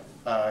 please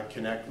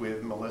connect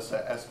with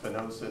Melissa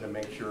Espinosa to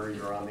make sure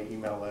you're on the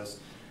email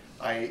list.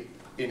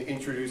 In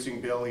introducing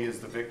Bill, he is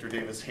the Victor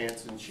Davis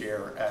Hanson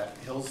Chair at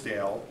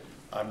Hillsdale.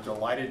 I'm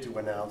delighted to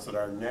announce that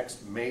our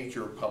next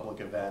major public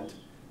event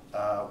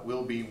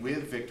will be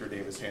with Victor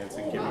Davis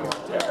Hanson giving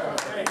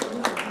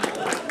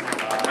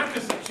Not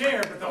just the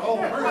chair, but the whole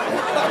person.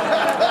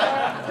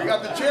 We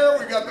got the chair,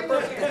 we got the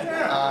person.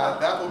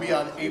 That will be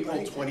on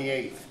April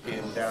 28th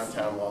in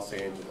downtown Los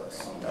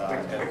Angeles.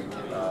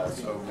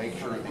 So make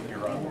sure that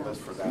you're on the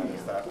list for that,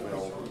 as that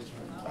will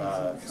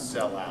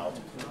sell out.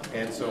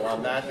 And so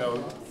on that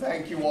note,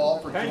 thank you all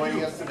for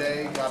joining us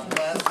today. God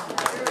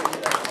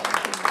bless.